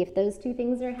need to be. If those two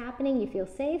things are happening, you feel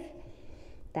safe,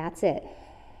 that's it.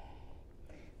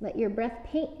 Let your breath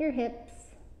paint your hips.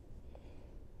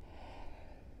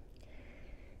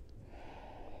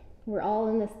 We're all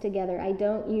in this together. I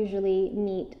don't usually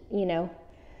meet,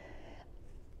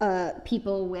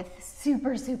 people with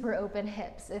super, super open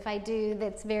hips. If I do,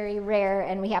 that's very rare,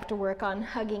 and we have to work on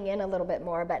hugging in a little bit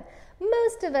more, but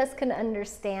most of us can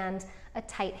understand a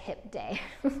tight hip day.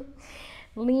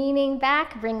 Leaning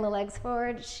back, bring the legs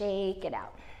forward, shake it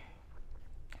out.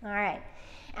 All right,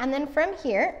 and then from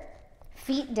here,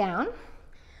 feet down,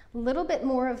 a little bit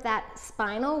more of that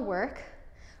spinal work,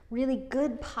 really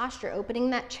good posture, opening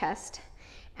that chest,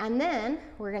 and then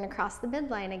we're gonna cross the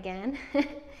midline again,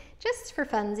 just for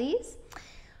funsies.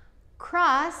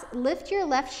 Cross, lift your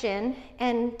left shin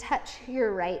and touch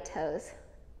your right toes.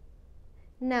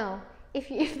 No, if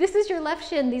this is your left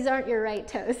shin, these aren't your right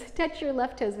toes. Touch your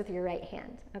left toes with your right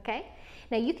hand, okay?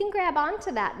 Now you can grab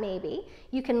onto that maybe.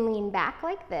 You can lean back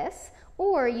like this,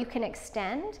 or you can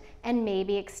extend and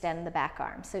maybe extend the back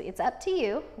arm. So it's up to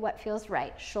you what feels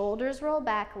right. Shoulders roll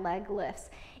back, leg lifts.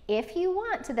 If you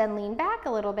want to then lean back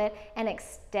a little bit and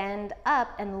extend up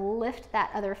and lift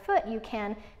that other foot, you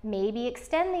can maybe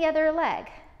extend the other leg.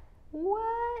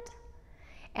 What?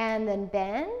 And then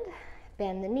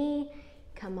bend the knee,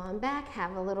 come on back,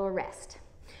 have a little rest.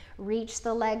 Reach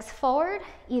the legs forward,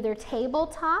 either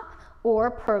tabletop or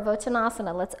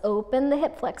Purvottanasana. Let's open the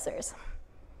hip flexors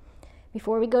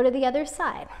before we go to the other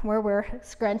side where we're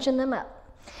scrunching them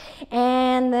up.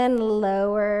 And then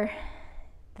lower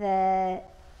the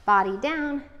body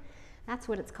down. That's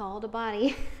what it's called, a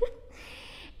body.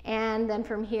 And then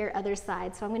from here, other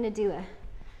side. So I'm gonna do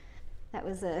that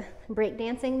was a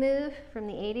breakdancing move from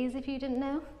the 80s if you didn't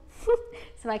know.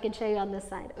 So I can show you on this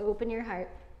side. Open your heart.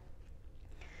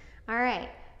 All right,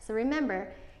 so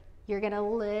remember, you're gonna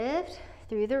lift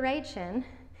through the right shin,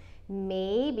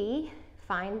 maybe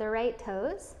find the right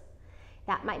toes.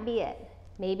 That might be it.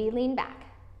 Maybe lean back.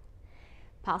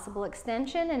 Possible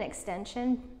extension and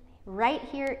extension right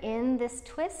here in this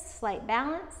twist, slight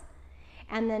balance,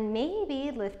 and then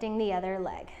maybe lifting the other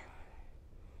leg.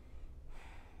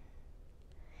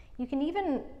 You can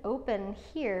even open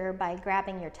here by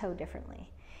grabbing your toe differently.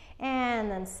 And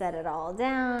then set it all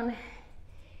down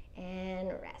and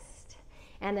rest.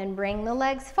 And then bring the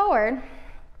legs forward.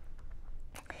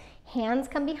 Hands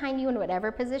come behind you in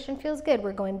whatever position feels good.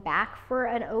 We're going back for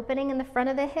an opening in the front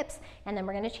of the hips, and then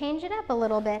we're going to change it up a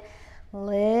little bit.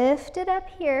 Lift it up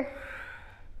here.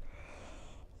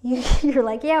 You're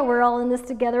like, yeah, we're all in this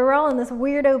together. We're all in this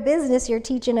weirdo business you're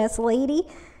teaching us, lady.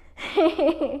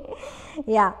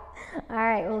 Yeah. All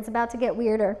right, well, it's about to get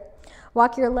weirder.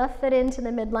 Walk your left foot into the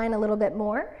midline a little bit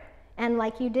more. And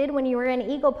like you did when you were in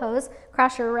eagle pose,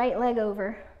 cross your right leg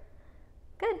over.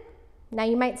 Good. Now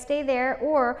you might stay there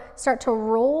or start to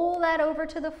roll that over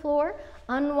to the floor,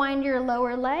 unwind your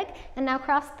lower leg, and now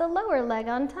cross the lower leg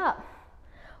on top.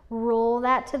 Roll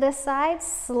that to the side,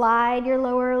 slide your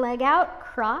lower leg out,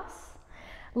 cross.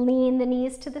 Lean the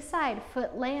knees to the side,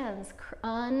 foot lands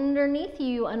underneath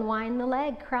you, unwind the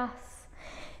leg, cross.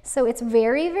 So it's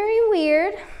very, very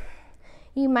weird.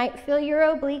 You might feel your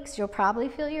obliques, you'll probably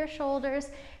feel your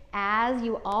shoulders as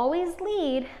you always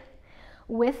lead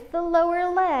with the lower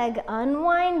leg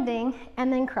unwinding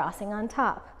and then crossing on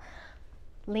top.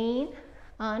 Lean,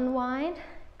 unwind,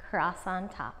 cross on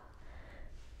top.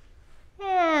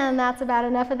 And that's about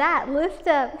enough of that. Lift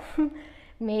up.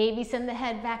 Maybe send the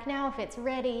head back now if it's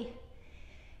ready.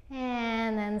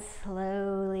 And then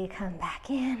slowly come back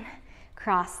in.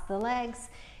 Cross the legs.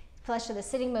 Flesh of the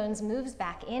sitting bones moves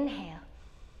back. Inhale.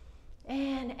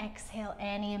 And exhale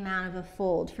any amount of a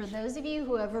fold. For those of you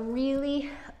who have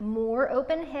really more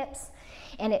open hips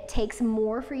and it takes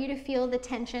more for you to feel the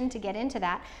tension to get into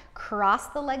that, cross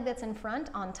the leg that's in front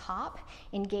on top,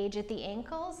 engage at the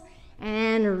ankles,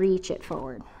 and reach it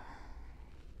forward.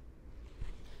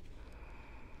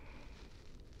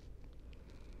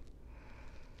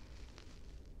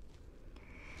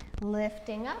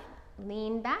 Lifting up,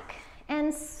 lean back,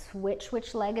 and switch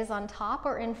which leg is on top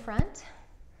or in front.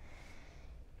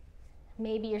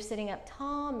 Maybe you're sitting up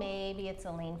tall, maybe it's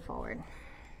a lean forward.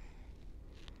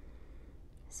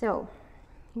 So,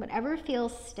 whatever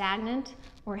feels stagnant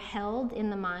or held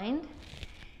in the mind,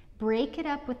 break it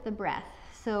up with the breath.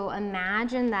 So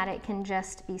imagine that it can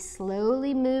just be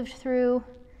slowly moved through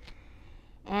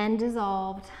and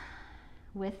dissolved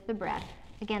with the breath.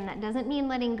 Again, that doesn't mean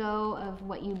letting go of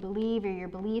what you believe or your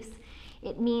beliefs.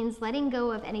 It means letting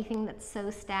go of anything that's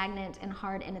so stagnant and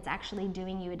hard and it's actually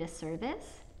doing you a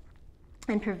disservice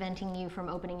and preventing you from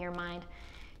opening your mind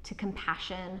to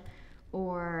compassion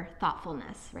or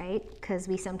thoughtfulness, right? Because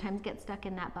we sometimes get stuck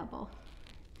in that bubble.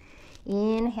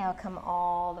 Inhale, come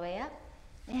all the way up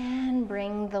and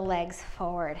bring the legs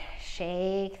forward.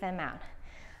 Shake them out.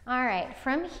 All right,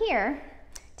 from here,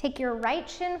 take your right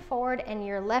shin forward and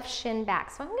your left shin back.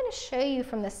 So I'm going to show you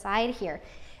from the side here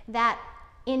that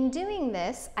in doing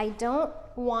this, I don't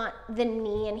want the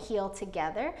knee and heel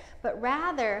together, but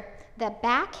rather the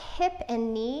back hip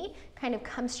and knee kind of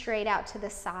come straight out to the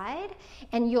side,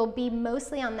 and you'll be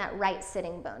mostly on that right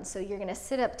sitting bone. So you're going to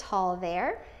sit up tall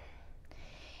there,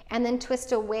 and then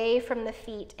twist away from the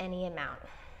feet any amount.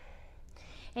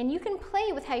 And you can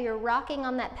play with how you're rocking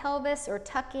on that pelvis or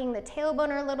tucking the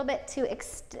tailbone a little bit to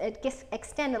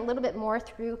extend a little bit more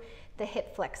through the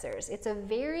hip flexors. It's a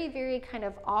very, very kind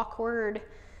of awkward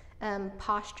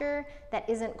posture that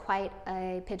isn't quite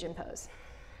a pigeon pose.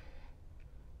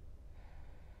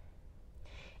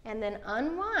 And then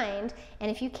unwind, and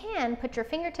if you can, put your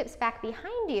fingertips back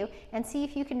behind you and see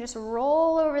if you can just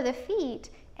roll over the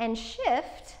feet and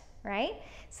shift, right?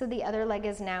 So the other leg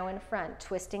is now in front,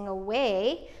 twisting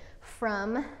away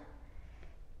from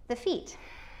the feet.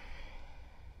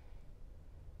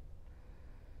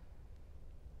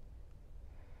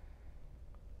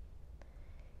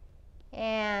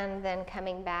 And then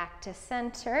coming back to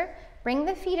center, bring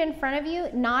the feet in front of you,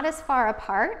 not as far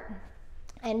apart,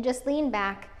 and just lean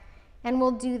back. And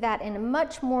we'll do that in a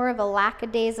much more of a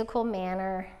lackadaisical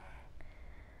manner.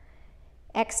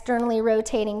 Externally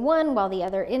rotating one while the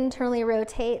other internally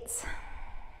rotates.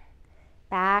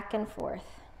 Back and forth.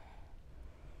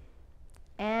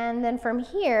 And then from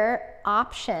here,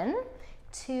 option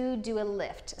to do a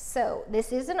lift. So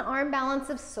this is an arm balance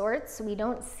of sorts. We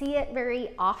don't see it very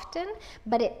often,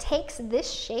 but it takes this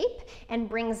shape and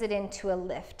brings it into a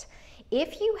lift.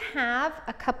 If you have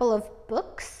a couple of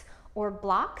books or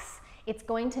blocks, it's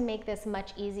going to make this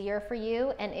much easier for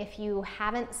you. And if you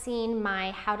haven't seen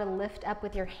my how to lift up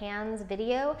with your hands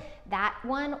video, that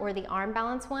one or the arm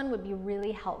balance one would be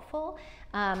really helpful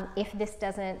if this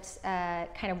doesn't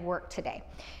kind of work today.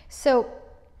 So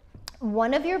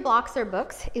one of your blocks or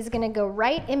books is going to go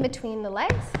right in between the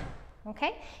legs,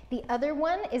 okay? The other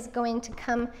one is going to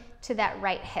come to that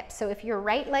right hip. So if your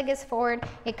right leg is forward,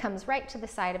 it comes right to the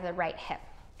side of the right hip.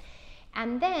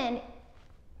 And then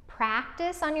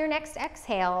practice on your next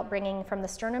exhale, bringing from the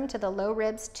sternum to the low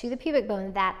ribs to the pubic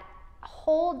bone, that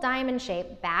whole diamond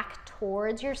shape back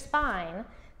towards your spine,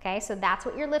 okay? So that's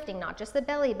what you're lifting, not just the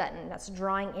belly button. That's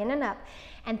drawing in and up.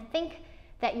 And think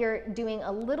that you're doing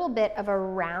a little bit of a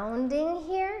rounding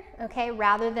here, okay,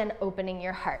 rather than opening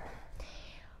your heart.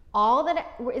 All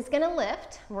that is gonna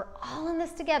lift, we're all in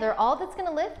this together, all that's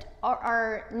gonna lift are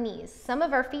our knees. Some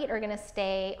of our feet are gonna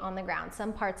stay on the ground,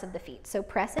 some parts of the feet. So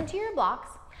press into your blocks,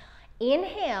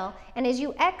 inhale, and as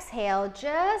you exhale,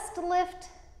 just lift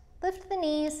the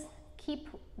knees, keep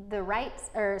the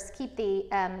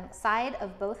side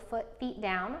of both feet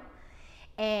down,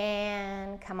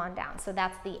 and come on down. So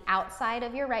that's the outside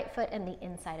of your right foot and the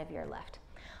inside of your left.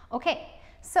 Okay,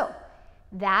 so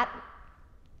that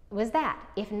was that.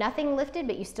 If nothing lifted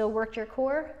but you still worked your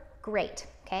core, great,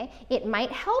 okay? It might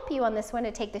help you on this one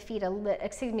to take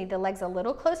the legs a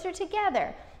little closer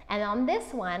together. And on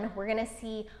this one, we're gonna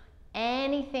see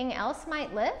anything else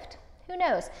might lift. Who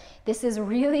knows? This is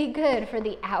really good for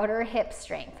the outer hip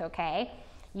strength, okay?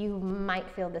 You might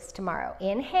feel this tomorrow.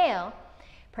 Inhale,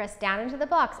 press down into the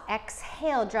blocks.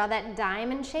 Exhale, draw that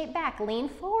diamond shape back. Lean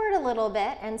forward a little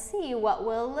bit and see what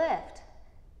will lift.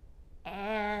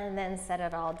 And then set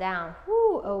it all down.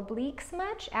 Whoo, obliques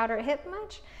much? Outer hip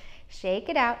much? Shake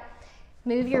it out.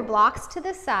 Move your blocks to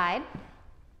the side.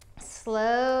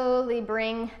 Slowly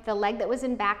bring the leg that was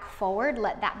in back forward.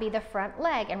 Let that be the front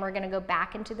leg. And we're gonna go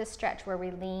back into the stretch where we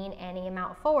lean any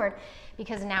amount forward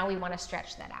because now we wanna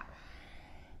stretch that out.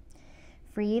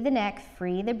 Free the neck,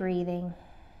 free the breathing.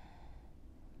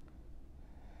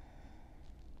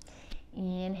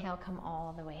 Inhale, come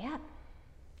all the way up.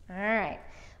 All right.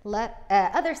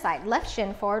 Other side, left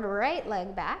shin forward, right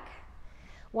leg back.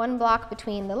 One block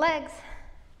between the legs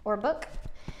or book.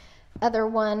 Other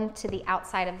one to the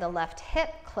outside of the left hip,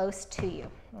 close to you.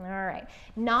 All right,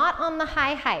 not on the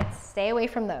high heights. Stay away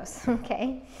from those,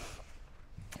 okay?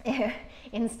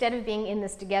 Instead of being in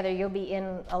this together, you'll be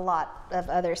in a lot of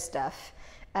other stuff.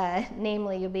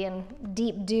 Namely, you'll be in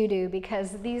deep doo-doo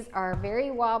because these are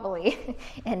very wobbly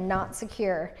and not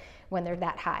secure when they're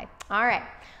that high. All right.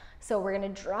 So we're gonna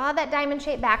draw that diamond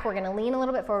shape back. We're gonna lean a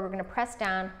little bit forward. We're gonna press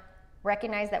down,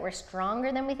 recognize that we're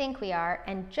stronger than we think we are,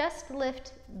 and just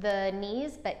lift the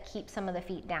knees, but keep some of the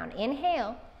feet down.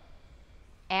 Inhale,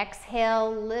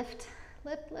 exhale, lift,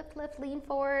 lift, lift, lift, lean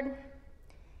forward,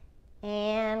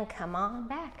 and come on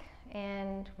back,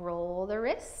 and roll the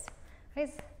wrists. I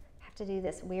always have to do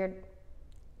this weird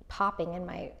popping in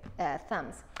my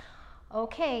thumbs.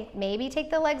 Okay, maybe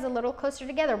take the legs a little closer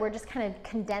together. We're just kind of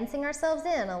condensing ourselves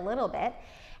in a little bit.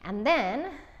 And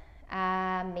then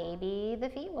maybe the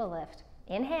feet will lift.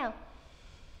 Inhale.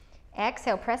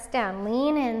 Exhale, press down,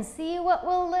 lean in, see what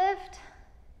will lift.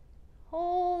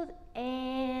 Hold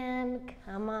and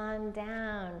come on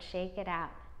down, shake it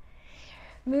out.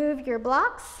 Move your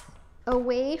blocks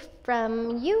away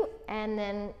from you and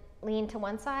then lean to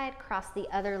one side, cross the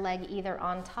other leg either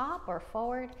on top or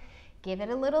forward. Give it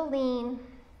a little lean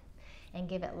and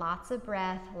give it lots of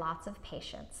breath, lots of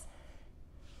patience.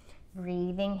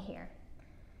 Breathing here.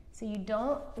 So you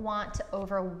don't want to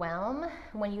overwhelm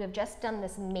when you have just done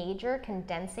this major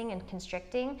condensing and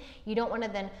constricting. You don't want to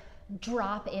then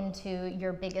drop into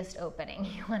your biggest opening.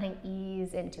 You want to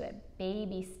ease into it.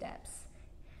 Baby steps.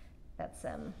 That's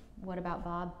what about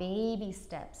Bob? Baby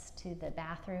steps to the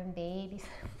bathroom, baby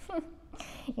steps.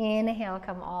 Inhale,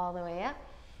 come all the way up.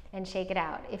 And shake it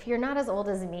out. If you're not as old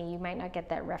as me, you might not get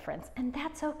that reference, and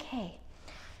that's okay.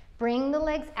 Bring the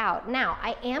legs out. Now,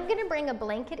 I am gonna bring a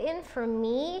blanket in. For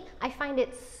me, I find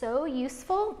it so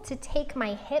useful to take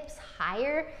my hips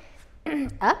higher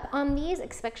up on these,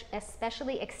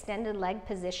 especially extended leg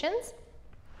positions,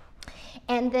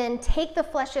 and then take the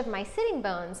flesh of my sitting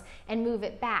bones and move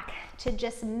it back to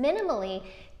just minimally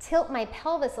tilt my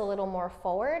pelvis a little more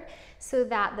forward so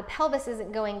that the pelvis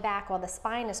isn't going back while the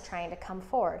spine is trying to come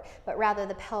forward, but rather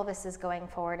the pelvis is going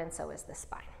forward and so is the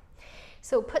spine.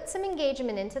 So put some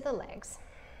engagement into the legs.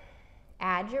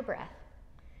 Add your breath.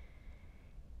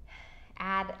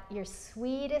 Add your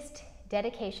sweetest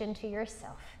dedication to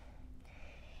yourself.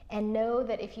 And know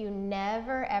that if you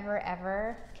never, ever,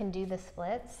 ever can do the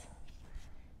splits,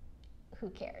 who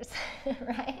cares,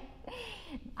 right?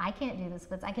 I can't do the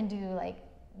splits. I can do like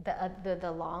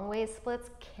the long way splits,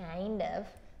 kind of.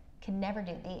 Can never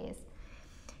do these.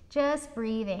 Just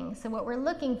breathing. So what we're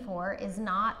looking for is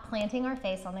not planting our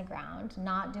face on the ground,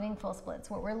 not doing full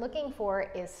splits. What we're looking for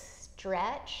is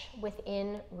stretch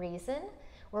within reason,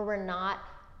 where we're not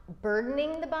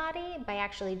burdening the body by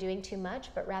actually doing too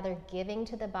much, but rather giving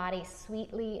to the body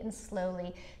sweetly and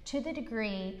slowly to the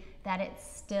degree that it's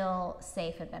still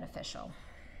safe and beneficial.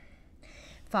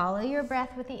 Follow your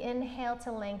breath with the inhale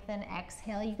to lengthen.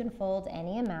 Exhale, you can fold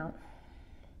any amount.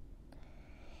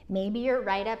 Maybe you're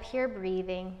right up here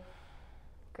breathing.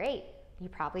 Great. You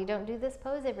probably don't do this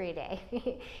pose every day.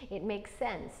 It makes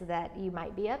sense that you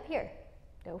might be up here.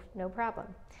 No problem.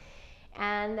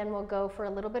 And then we'll go for a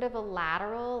little bit of a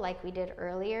lateral like we did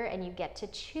earlier, and you get to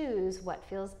choose what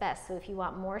feels best. So if you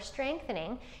want more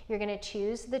strengthening, you're going to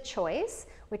choose the choice,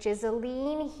 which is a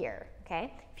lean here,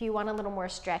 okay? If you want a little more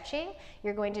stretching,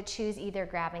 you're going to choose either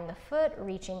grabbing the foot,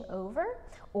 reaching over,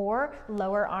 or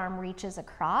lower arm reaches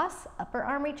across, upper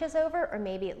arm reaches over, or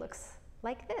maybe it looks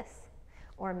like this,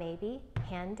 or maybe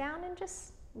hand down and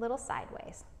just little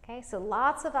sideways, okay? So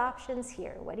lots of options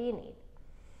here. What do you need?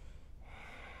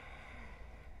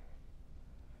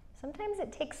 Sometimes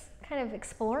it takes kind of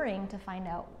exploring to find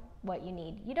out what you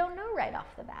need. You don't know right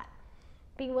off the bat.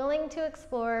 Be willing to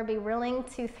explore, be willing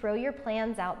to throw your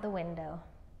plans out the window.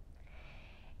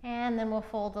 And then we'll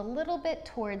fold a little bit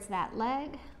towards that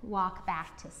leg, walk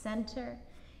back to center,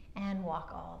 and walk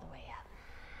all the way up.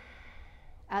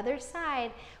 Other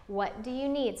side, what do you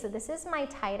need? So this is my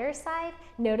tighter side.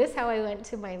 Notice how I went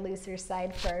to my looser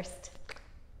side first.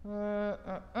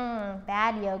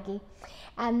 Bad yogi.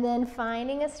 And then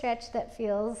finding a stretch that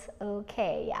feels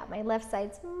okay. Yeah, my left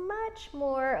side's much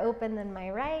more open than my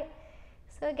right.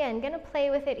 So again, gonna play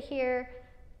with it here.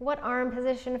 What arm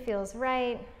position feels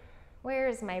right? Where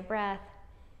is my breath?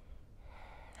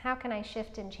 How can I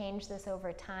shift and change this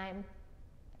over time?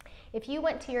 If you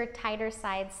went to your tighter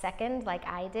side second, like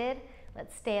I did,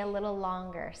 let's stay a little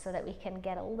longer so that we can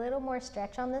get a little more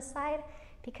stretch on this side,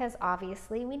 because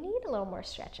obviously we need a little more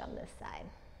stretch on this side.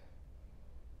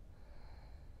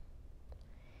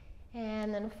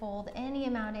 And then fold any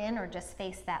amount in, or just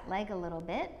face that leg a little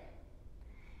bit.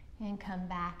 And come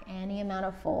back any amount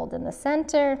of fold in the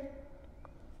center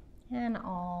and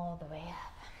all the way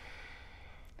up.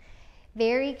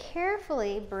 Very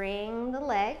carefully bring the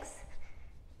legs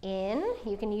in.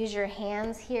 You can use your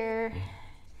hands here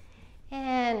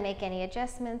and make any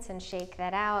adjustments and shake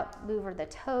that out. Mover the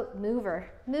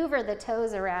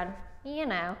toes around, you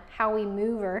know, how we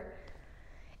mover.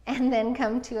 And then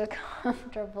come to a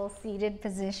comfortable seated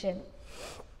position.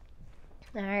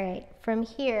 All right, from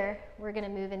here, we're gonna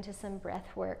move into some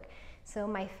breath work. So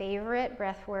my favorite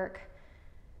breath work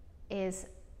is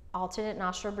alternate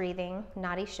nostril breathing,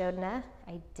 Nadi Shodhana.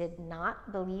 I did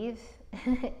not believe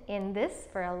in this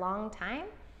for a long time,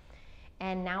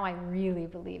 and now I really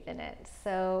believe in it.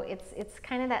 So it's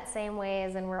kind of that same way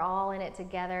as in we're all in it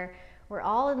together. We're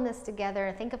all in this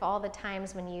together. Think of all the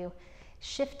times when you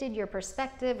shifted your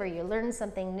perspective, or you learned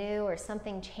something new, or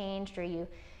something changed, or you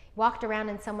walked around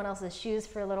in someone else's shoes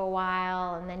for a little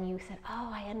while, and then you said,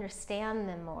 oh, I understand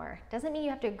them more. Doesn't mean you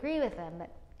have to agree with them, but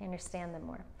I understand them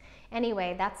more.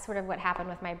 Anyway, that's sort of what happened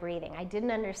with my breathing. I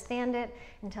didn't understand it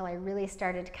until I really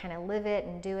started to kind of live it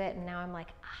and do it, and now I'm like,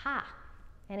 aha.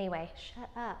 Anyway, shut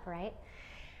up, right?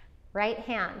 Right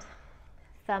hand,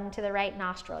 thumb to the right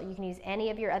nostril. You can use any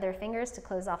of your other fingers to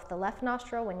close off the left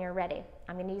nostril when you're ready.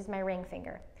 I'm going to use my ring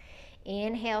finger.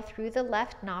 Inhale through the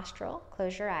left nostril,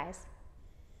 close your eyes.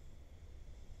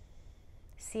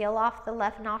 Seal off the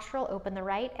left nostril, open the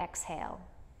right, exhale.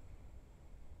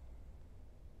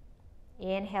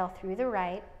 Inhale through the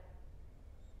right.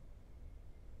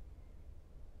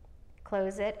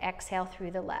 Close it, exhale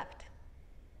through the left.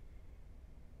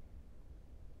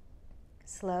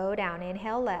 Slow down,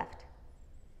 inhale left.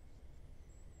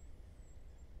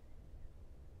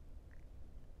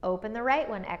 Open the right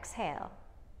one, exhale.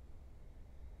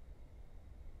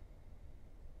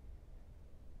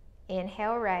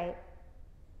 Inhale right.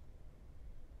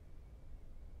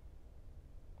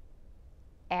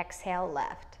 Exhale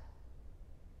left.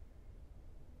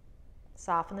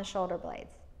 Soften the shoulder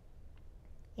blades.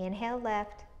 Inhale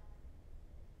left.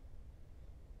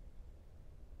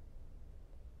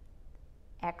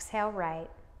 Exhale right.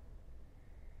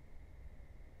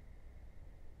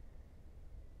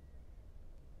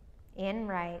 In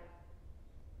right.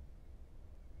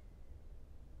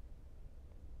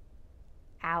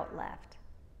 Out left.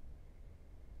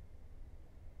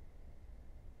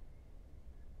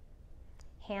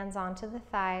 Hands onto the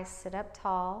thighs, sit up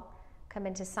tall. Come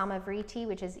into Samavriti,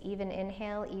 which is even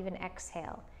inhale, even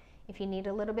exhale. If you need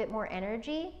a little bit more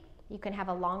energy, you can have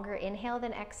a longer inhale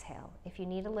than exhale. If you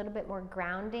need a little bit more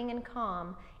grounding and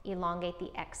calm, elongate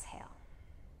the exhale.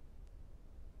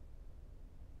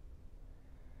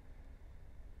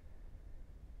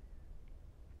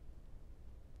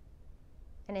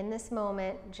 And in this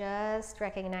moment, just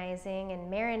recognizing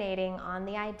and marinating on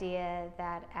the idea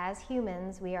that as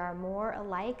humans, we are more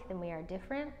alike than we are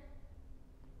different.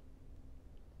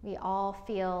 We all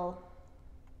feel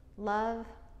love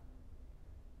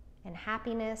and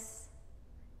happiness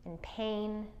and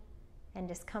pain and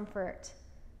discomfort.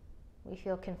 We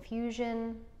feel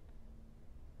confusion.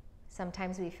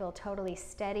 Sometimes we feel totally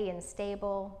steady and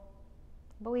stable.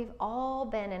 But we've all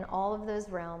been in all of those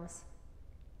realms.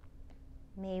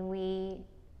 May we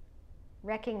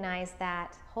recognize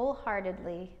that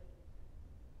wholeheartedly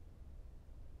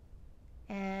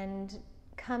and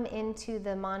come into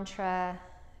the mantra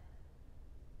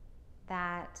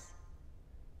that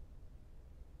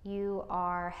you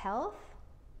are health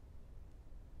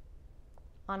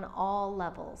on all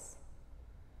levels.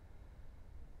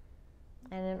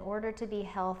 And in order to be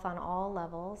health on all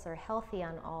levels, or healthy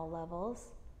on all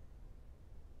levels,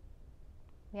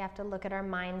 we have to look at our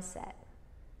mindset.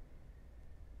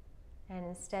 And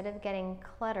instead of getting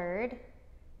cluttered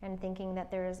and thinking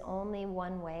that there is only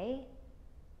one way,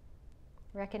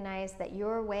 recognize that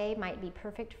your way might be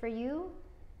perfect for you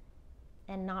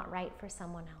and not right for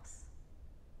someone else.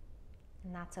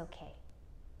 And that's okay.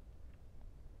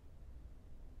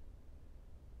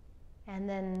 And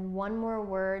then one more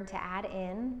word to add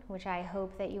in, which I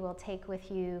hope that you will take with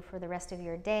you for the rest of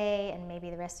your day and maybe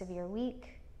the rest of your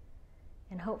week,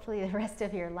 and hopefully the rest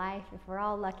of your life. If we're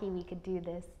all lucky, we could do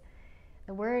this.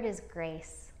 The word is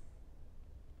grace.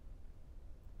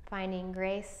 Finding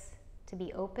grace to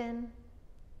be open,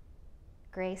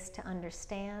 grace to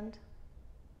understand,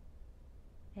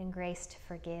 and grace to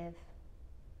forgive.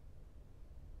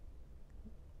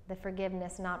 The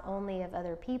forgiveness not only of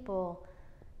other people,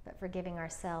 but forgiving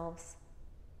ourselves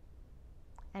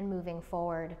and moving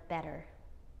forward better.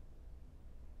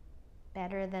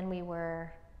 Better than we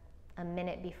were a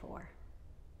minute before.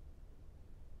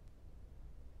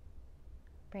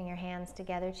 Bring your hands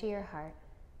together to your heart.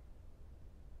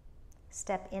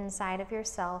 Step inside of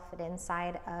yourself and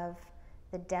inside of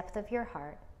the depth of your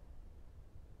heart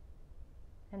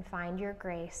and find your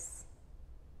grace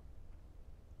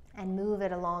and move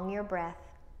it along your breath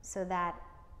so that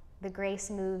the grace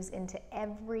moves into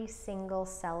every single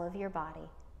cell of your body,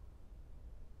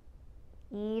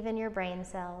 even your brain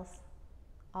cells,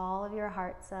 all of your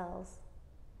heart cells,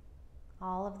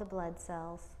 all of the blood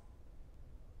cells,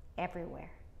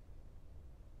 everywhere.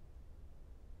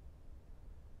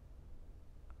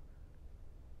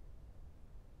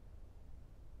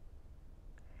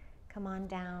 Come on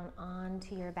down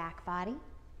onto your back body.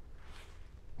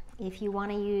 If you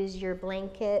want to use your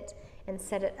blanket and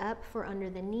set it up for under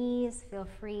the knees, feel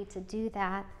free to do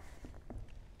that.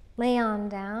 Lay on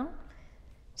down,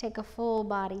 take a full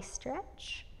body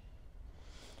stretch,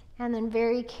 and then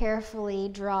very carefully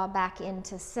draw back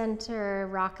into center,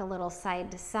 rock a little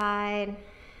side to side.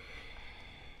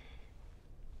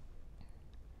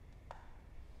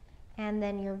 And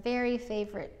then your very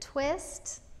favorite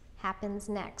twist happens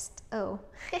next. Oh,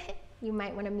 you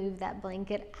might want to move that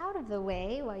blanket out of the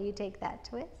way while you take that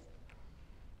twist.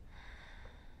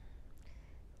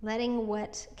 Letting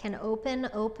what can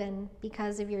open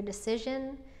because of your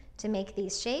decision to make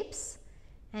these shapes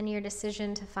and your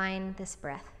decision to find this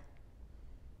breath.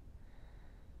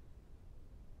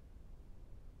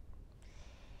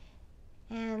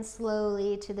 And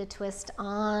slowly to the twist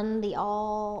on the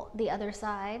other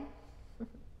side.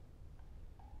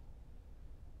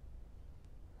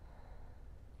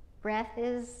 Breath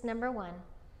is number one.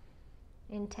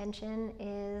 Intention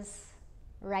is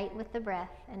right with the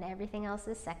breath, and everything else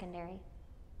is secondary.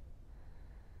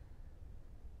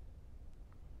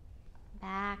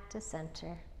 Back to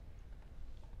center.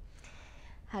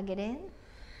 Hug it in.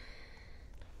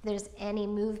 If there's any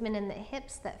movement in the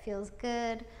hips that feels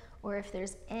good, or if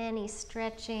there's any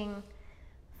stretching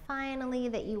finally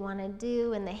that you want to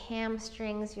do in the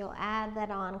hamstrings, you'll add that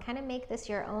on. Kind of make this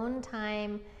your own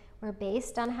time, where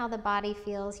based on how the body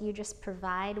feels, you just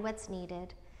provide what's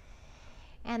needed.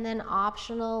 And then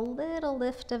optional little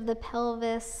lift of the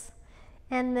pelvis.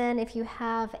 And then if you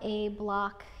have a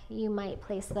block, you might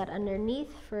place that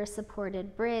underneath for a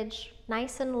supported bridge.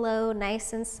 Nice and low,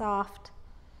 nice and soft.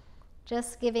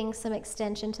 Just giving some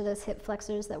extension to those hip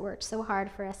flexors that worked so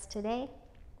hard for us today.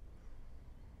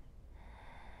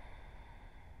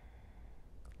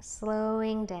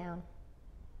 Slowing down.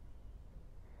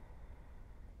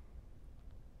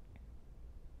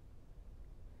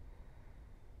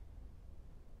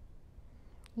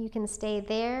 You can stay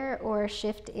there or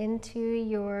shift into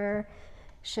your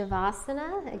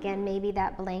Shavasana. Again, maybe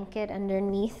that blanket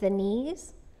underneath the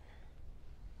knees.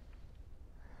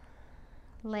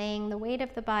 Laying the weight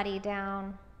of the body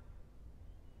down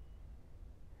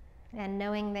and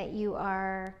knowing that you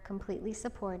are completely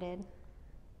supported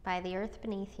by the earth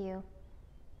beneath you.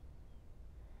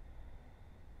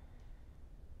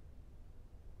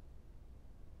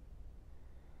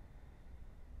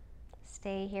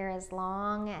 Stay here as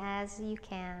long as you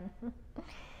can.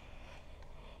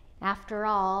 After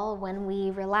all, when we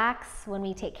relax, when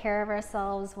we take care of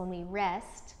ourselves, when we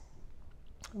rest,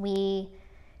 we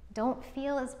don't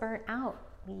feel as burnt out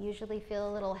we usually feel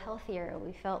a little healthier.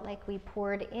 We felt like we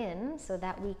poured in so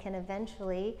that we can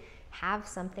eventually have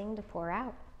something to pour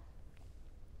out.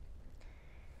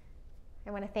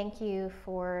 I want to thank you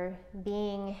for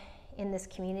being in this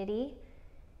community,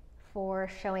 for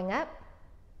showing up,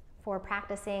 for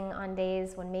practicing on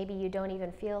days when maybe you don't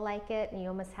even feel like it and you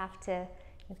almost have to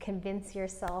convince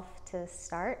yourself to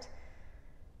start,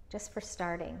 just for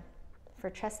starting, for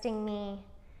trusting me,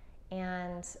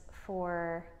 and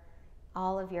for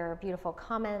all of your beautiful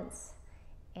comments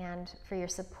and for your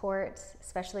support,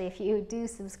 especially if you do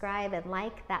subscribe and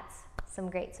like. That's some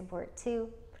great support too.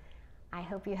 I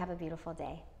hope you have a beautiful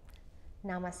day.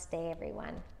 Namaste,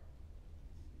 everyone.